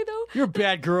I say though? You're a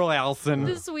bad girl, Alison.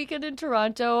 This weekend in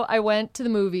Toronto, I went to the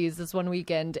movies this one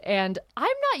weekend, and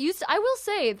I will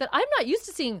say that I'm not used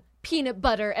to seeing peanut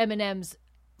butter M&Ms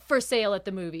for sale at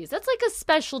the movies. That's like a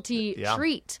specialty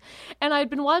treat. And I'd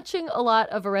been watching a lot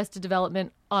of Arrested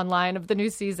Development online of the new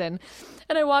season,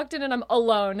 and I walked in and I'm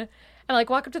alone, and I like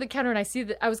walk up to the counter and I see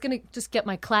that I was gonna just get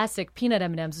my classic peanut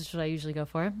M&Ms, which is what I usually go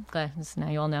for. Glad now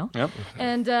you all know. Yep.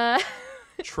 And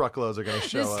truckloads are going to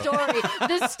show up.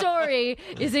 This story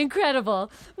is incredible.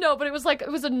 No, but it was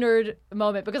a nerd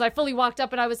moment, because I fully walked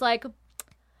up and I was like, and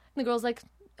the girl's like,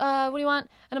 what do you want?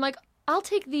 And I'm like, I'll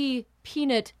take the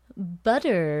peanut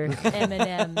butter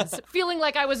M&Ms, feeling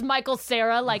like I was Michael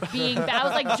Cera, like I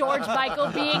was like George Michael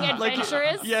being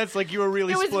adventurous. It's like you were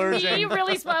really It splurging. was me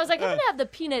really smart. I was like, I'm gonna have the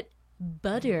peanut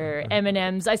butter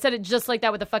M&Ms. I said it just like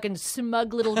that with a fucking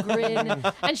smug little grin,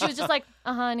 and she was just like,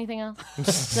 anything else?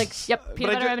 She's like, yep,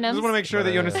 peanut butter M&Ms. I just want to make sure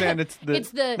that you understand it's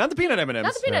the not the peanut M&Ms.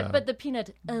 Not the peanut, but the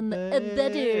peanut butter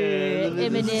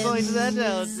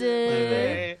M&Ms.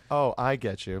 Oh, I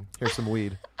get you. Here's some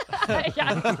weed.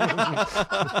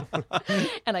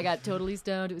 And I got totally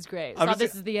stoned. It was great. Saw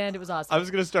This Is the End. It was awesome. I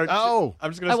was going to start. I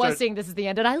was seeing This Is the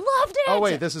End, and I loved it. Oh,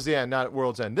 wait, This Is the End, not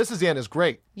World's End. This Is the End is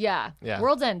great. Yeah.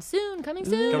 World's End soon, coming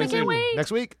soon. I can't wait.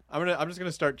 Next week. I'm just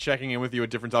gonna start checking in with you at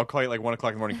different. I'll call you like 1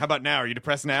 o'clock in the morning. How about now? Are you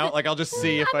depressed now? Like I'll just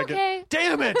see if I okay.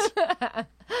 can. Damn it!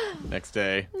 Next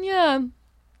day. Yeah.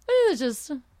 It's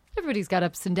just everybody's got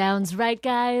ups and downs, right,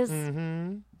 guys?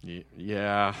 Mm-hmm.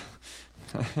 Yeah.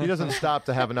 He doesn't stop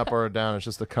to have an up or a down. It's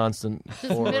just a constant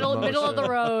middle of the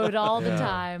road all the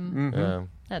time. Mm-hmm. Yeah.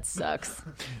 That sucks.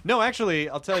 No, actually,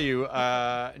 I'll tell you.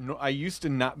 I used to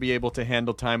not be able to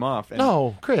handle time off.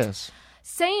 No, Chris.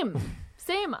 Same.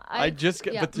 But just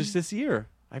this year,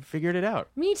 I figured it out.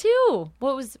 Me too.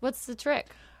 What's the trick?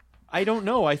 I don't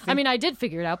know. I did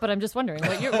figure it out, but I'm just wondering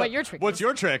what your trick. What's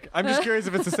your trick? I'm just curious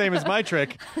if it's the same as my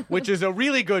trick, which is a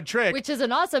really good trick. Which is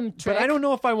an awesome trick. But I don't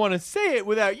know if I want to say it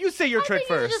without you. Say your trick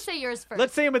first. You just say yours first.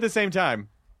 Let's say them at the same time.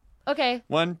 Okay.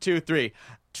 1, 2, 3.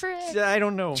 Trick. I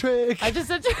don't know. Trick. I just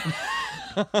said trick.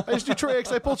 I just do tricks.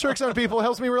 I pull tricks on people. It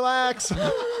helps me relax.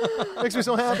 Makes me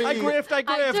so happy. I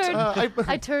grift.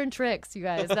 I turn tricks, you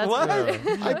guys. That's what?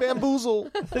 I bamboozle.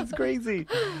 That's crazy.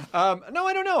 No,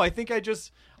 I don't know. I think I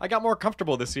got more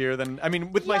comfortable this year than,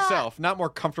 with myself. Not more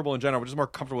comfortable in general, but just more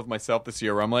comfortable with myself this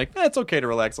year, where I'm like, it's okay to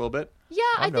relax a little bit. Yeah,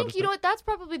 I think, you know what, that's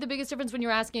probably the biggest difference when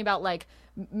you're asking about, like,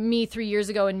 me 3 years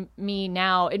ago and me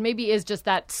now. It maybe is just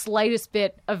that slightest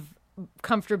bit of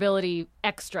comfortability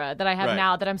extra that I have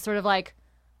now, that I'm sort of like,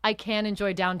 I can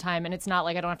enjoy downtime, and it's not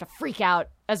like I don't have to freak out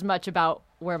as much about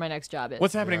where my next job is.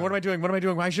 What's happening? What am I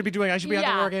doing? I should be doing. I should be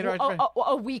out there working.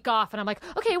 A week off, and I'm like,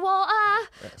 okay, well, I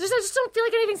just don't feel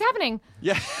like anything's happening.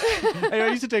 Yeah. I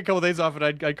used to take a couple days off, and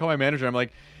I'd call my manager. I'm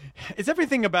like, is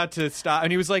everything about to stop?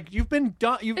 And he was like, you've been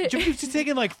done. You've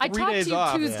taken like 3 days off.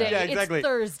 I talked to you Tuesday. Yeah, exactly. It's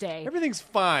Thursday. Everything's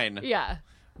fine. Yeah.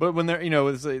 But when there,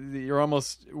 you're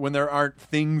almost when there aren't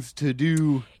things to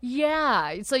do.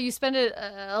 Yeah. So you spend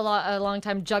a long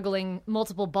time juggling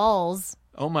multiple balls.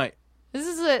 Oh my. This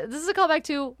is a callback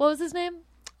to, what was his name?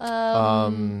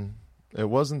 It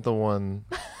wasn't the one.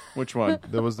 Which one?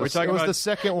 There was the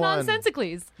second one.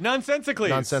 Nonsensicles.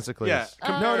 Nonsensicles. Yeah.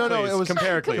 No. It was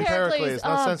Comparacles.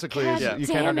 Nonsensicles. God You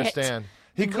damn can't it. understand.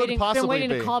 He could been possibly waiting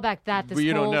be. to call back that this But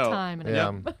you whole don't know. time.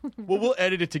 Yeah. Well, we'll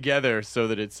edit it together so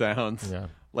that it sounds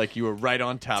like you were right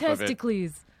on top of it.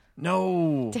 Testicles.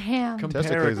 No. Damn.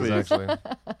 Testicles is actually.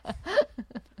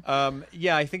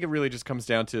 Yeah, I think it really just comes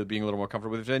down to being a little more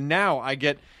comfortable with it. And now I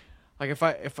get, like,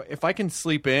 if I can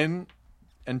sleep in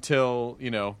until,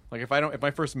 like if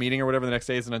my first meeting or whatever the next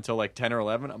day isn't until like 10 or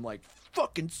 11, I'm like,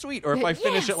 fucking sweet. Or if I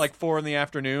finish at like 4 in the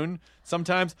afternoon,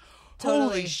 sometimes,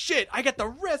 holy shit, I get the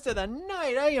rest of the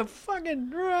night. I am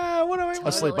fucking, what do I want? I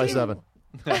sleep by 7.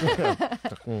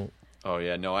 Oh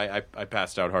yeah, no, I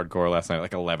passed out hardcore last night,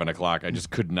 like 11 o'clock. I just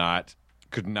could not.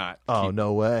 Oh,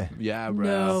 no way. Yeah, bro.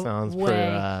 No Sounds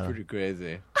way. Pretty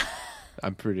crazy.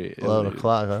 I'm pretty. 11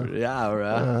 o'clock, huh? Yeah,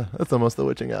 bro. That's almost the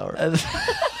witching hour.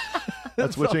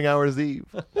 That's witching hour's eve.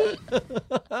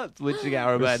 That's witching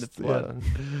hour, man. Yeah.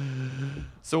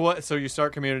 So what? So you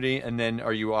start Community, and then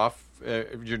are you off?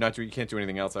 You can't do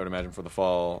anything else, I would imagine, for the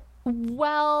fall.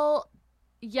 Well,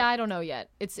 yeah, I don't know yet.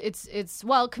 It's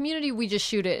Community, we just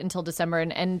shoot it until December,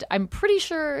 and I'm pretty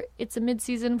sure it's a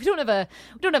mid-season. We don't have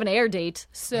an air date,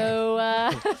 so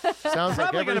Sounds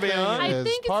like Probably gonna be on. everything I is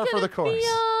think par it's for gonna the course. be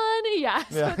on. Yeah,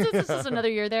 so it's just another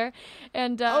year there,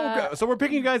 and So we're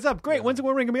picking you guys up. Great. When's it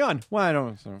going to be on? Well, I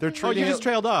don't know. They're treating you just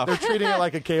trailed off. They're treating it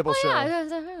like a cable show.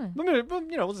 yeah,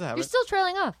 We'll just have you're it. still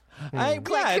trailing off. Yeah,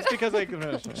 it's because I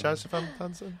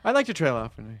like to trail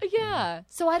off. Yeah,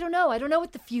 so I don't know. I don't know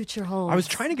what the future holds. I was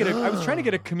trying to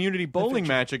get a community bowling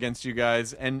match against you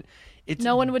guys, and it's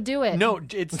No one would do it. No,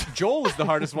 it's Joel is the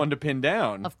hardest one to pin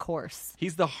down. Of course.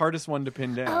 He's the hardest one to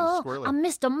pin down. Oh, Squirrely. I'm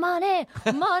Mr. Money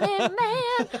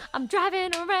Man. I'm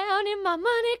driving around in my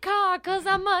money car 'cause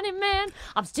I'm money man.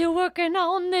 I'm still working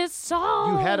on this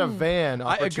song. You had a van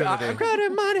opportunity. I got a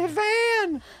money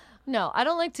van. No, I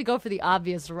don't like to go for the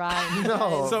obvious rhyme.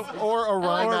 No, or a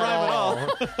rhyme at all.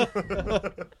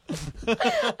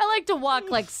 I like to walk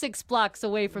like 6 blocks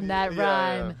away from that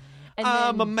rhyme. And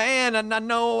I'm a then, man, and I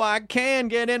know I can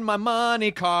get in my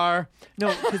money car. No,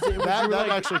 because That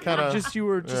actually kind of. you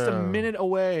were just a minute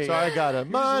away. So I got a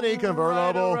money convertible.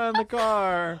 Right around the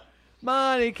car.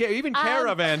 Money, even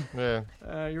caravan.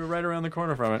 Yeah. You were right around the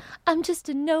corner from it. I'm just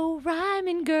a no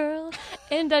rhyming girl,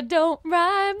 and I don't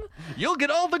rhyme. You'll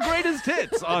get all the greatest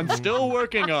hits on Still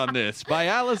Working on This by I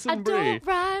Alison Brie. don't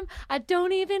rhyme. I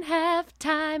don't even have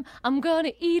time. I'm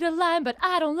gonna eat a lime, but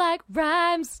I don't like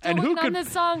rhymes. Still And who working on could-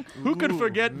 this song. Who could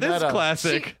forget this meta.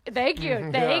 classic? Thank you.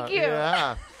 Thank you.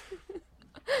 Yeah.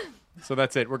 So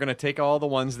that's it. We're going to take all the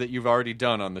ones that you've already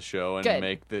done on the show and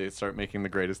Good. start making the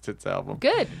greatest hits album.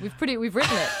 Good. We've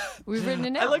written it. We've written it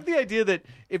now. I like the idea that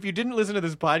if you didn't listen to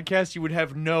this podcast, you would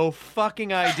have no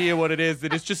fucking idea what it is.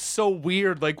 That it's just so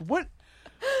weird. Like, what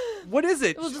is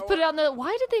it? We'll just put it on the.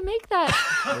 Why did they make that?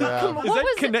 Come on, Is what that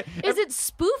was connect- it? Is it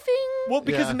spoofing? Well,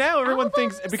 because Yeah. now everyone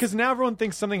Albums?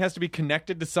 thinks something has to be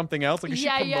connected to something else. Like, is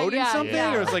Yeah, she yeah, promoting yeah, something,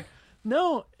 yeah. or it's like,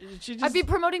 no, she just. I'd be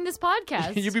promoting this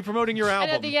podcast. You'd be promoting your album.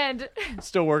 And at the end,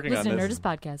 Still working listen on to this.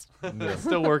 Nerdist podcast.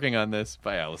 Still working on this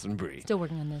by Alison Brie. Still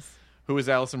working on this. Who is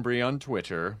Alison Brie on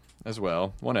Twitter as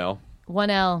well? 1L.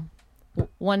 1L,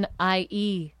 1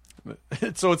 IE.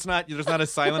 So there's not a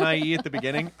silent IE at the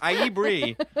beginning. IE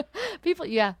Brie. People,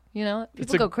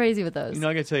 people go crazy with those. I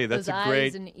gotta tell you, that's those a great.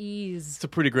 I's and E's. It's a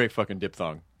pretty great fucking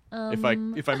diphthong. If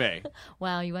I may,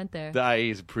 Wow, you went there. the IE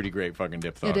is a pretty great fucking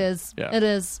diphthong. It is. Yeah. It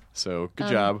is. So good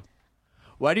job.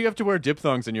 Why do you have to wear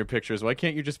diphthongs in your pictures? Why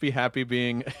can't you just be happy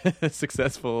being a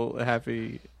successful,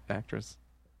 happy actress?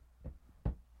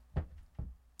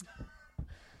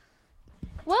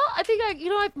 Well, I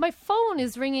think my phone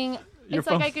is ringing. Your It's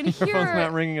like phone- I can your hear. phone's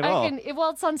not ringing at all.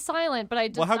 It's on silent, but I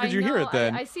just. Well, how could I you hear know, it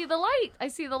then? I see the light. I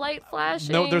see the light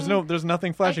flashing. No, there's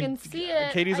nothing flashing. I can see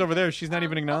it. Katie's I over can- there. She's not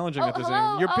even acknowledging that there's hello?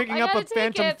 anything. You're Oh, picking I up a gotta take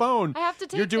phantom it. phone. I have to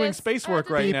take You're doing this. space I have work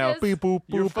to right take now. this. Beep, boop,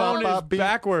 Your boop, phone bop, is bop, beep.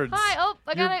 backwards. Hi. Oh,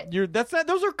 I got it. You're that's not.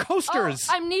 Those are coasters.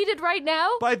 I'm needed right now.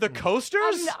 By the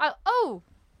coasters?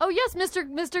 Oh yes,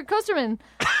 Mr. Coasterman.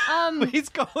 He's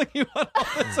calling you on all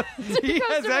this. He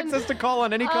has access to call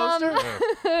on any coaster?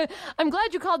 I'm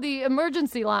glad you called the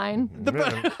emergency line.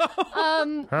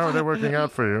 How are they working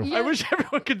out for you? Yeah. I wish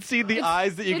everyone could see the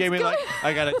eyes that you gave me. Like,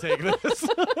 I gotta take this.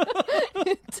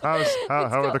 How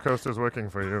are the coasters working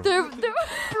for you? They're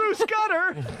Bruce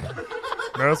Gutter.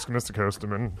 Ask Mr.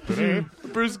 Coasterman.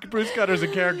 Bruce Gutter's a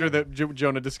character that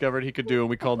Jonah discovered he could do,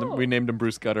 and we named him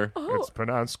Bruce Gutter. It's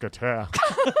pronounced Gutter.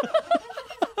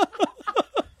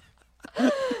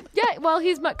 Yeah, well,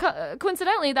 he's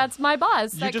coincidentally that's my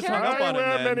boss. You just hung character. up on him.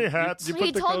 wear Then. many hats. You put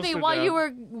He the told me coaster while down. you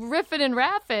were riffing and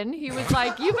raffing, he was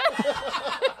like, "You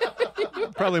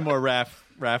better." Probably more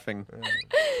raffing.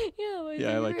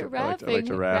 Yeah, I like to raff.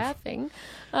 Raffing.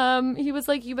 He was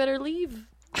like, "You better leave.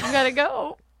 You gotta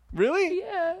go." Really?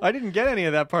 Yeah. I didn't get any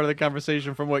of that part of the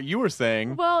conversation from what you were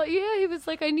saying. Well, yeah, he was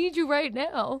like, "I need you right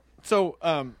now." So,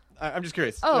 I'm just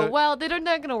curious. Oh, well, they're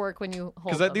not gonna work when you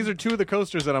hold them. Because these are two of the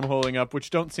coasters that I'm holding up, which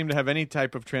don't seem to have any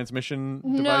type of transmission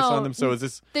device on them. So is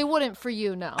this? They wouldn't for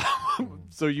you, no.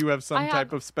 So you have some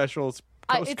type of special It's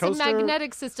coaster? a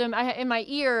magnetic system. In my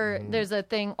ear, there's a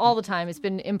thing all the time. It's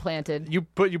been implanted. You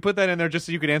put that in there just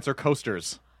so you could answer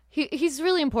coasters. He's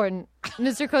really important.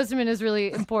 Mr. Coasterman is really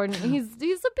important. He's a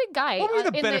big guy. What would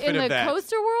be the benefit in of the that?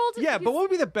 coaster world? Yeah, but what would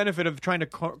be the benefit of trying to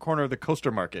corner the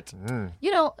coaster market?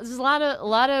 You know, there's a lot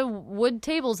of wood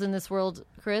tables in this world,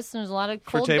 Chris, and there's a lot of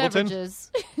cold Tableton? beverages.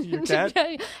 Your cat?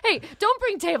 Hey, don't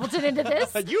bring Tableton into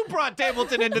this. You brought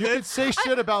Tableton into You could this. say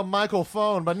shit about Michael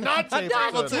Phone, but not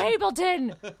Tableton. Not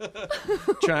Tableton.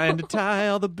 Trying to tie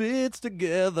all the bits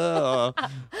together.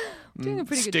 Doing a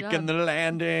pretty good Sticking job. the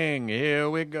landing. Here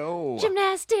we go.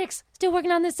 Gymnastics. Still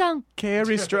working on this song.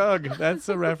 Carrie Strug. That's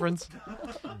a reference.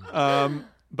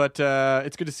 But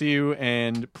it's good to see you,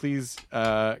 and please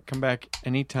come back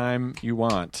anytime you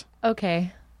want.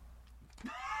 Okay.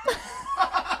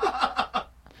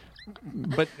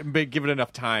 But give it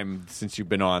enough time since you've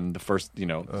been on the first,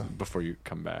 before you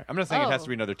come back. I'm not saying it has to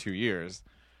be another 2 years.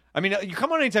 I mean, you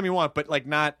come on anytime you want, but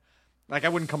not. Like, I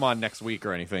wouldn't come on next week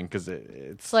or anything because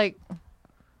it's like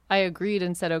I agreed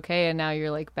and said okay, and now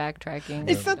you're like backtracking.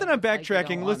 It's not that I'm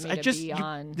backtracking.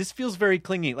 Listen, this feels very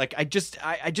clingy. Like I just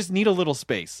need a little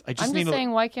space. I'm just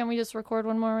saying, why can't we just record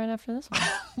one more right after this one?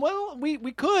 Well, we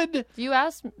could. You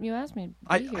asked me. To be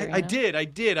here, I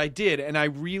did, and I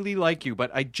really like you, but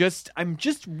I'm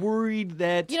just worried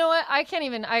that You know what? I can't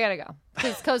even. I gotta go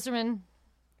because Coasterman.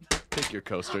 take your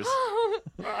coasters.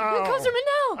 Coasterman,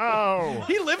 no. Oh.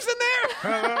 He lives in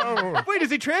there. Hello. Wait, is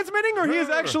he transmitting, or he is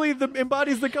actually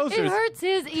embodies the coasters? It hurts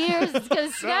his ears. It's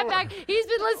gonna snap back. He's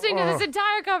been listening to this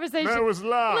entire conversation. That was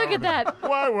loud. Look at that.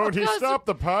 Why won't he stop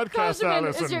the podcast, Coasterman,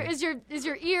 Alison? is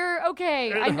your ear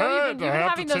okay? It I know hurt. you've been I have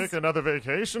having to take another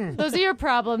vacation. those ear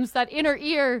problems, that inner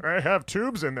ear I have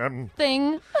tubes in them.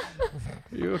 thing.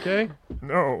 You okay?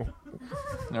 No.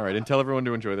 All right, and tell everyone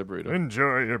to enjoy their burrito.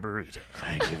 Enjoy your burrito.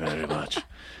 Thank you very much.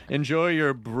 Enjoy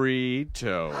your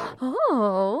burrito.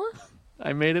 Oh,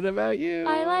 I made it about you.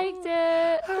 I liked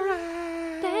it. All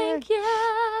right. Thank you.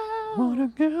 What a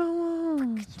girl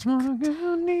wants, what a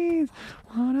girl needs,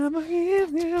 whatever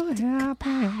gives you happy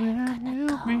when you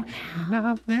me. And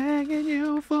I'm thanking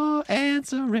you for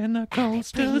answering the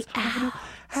coasters.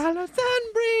 Alison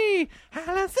Brie,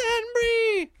 Alison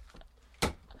Brie.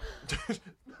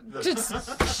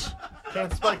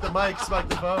 Can't spike the mic, spike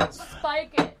the phones.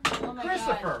 Spike it. Oh my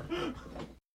God.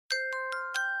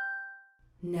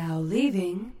 Now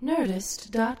leaving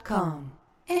Nerdist.com.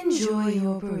 Enjoy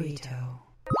your burrito.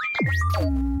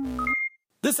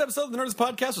 This episode of the Nerdist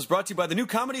Podcast was brought to you by the new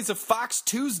comedies of Fox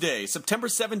Tuesday, September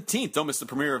 17th. Don't miss the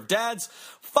premiere of Dads,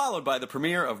 followed by the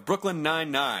premiere of Brooklyn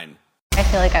Nine-Nine. I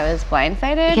feel like I was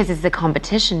blindsided because it's a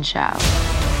competition show.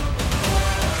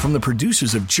 From the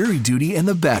producers of Jury Duty and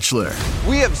The Bachelor.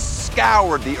 We have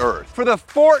scoured the earth for the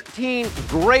 14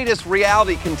 greatest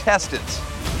reality contestants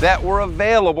that were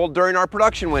available during our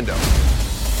production window.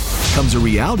 Comes a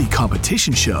reality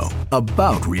competition show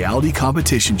about reality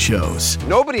competition shows.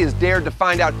 Nobody has dared to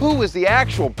find out who is the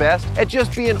actual best at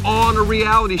just being on a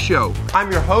reality show.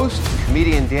 I'm your host,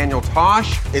 comedian Daniel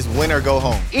Tosh. It's win or go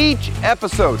home. Each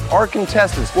episode, our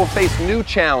contestants will face new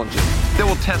challenges that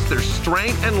will test their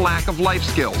strength and lack of life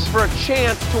skills for a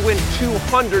chance to win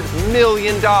 $200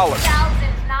 million.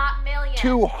 Thousands, not millions.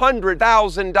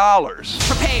 $200,000.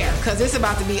 Prepare, because it's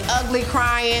about to be ugly,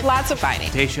 crying, lots of fighting.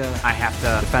 Tasha, I have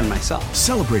to defend myself.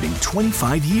 Celebrating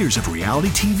 25 years of reality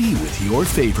TV with your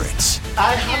favorites.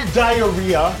 I have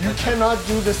diarrhea. You cannot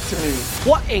do this to me.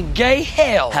 What in gay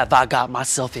hell have I got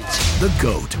myself into? The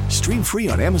GOAT. Stream free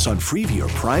on Amazon Freevee or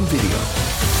Prime Video.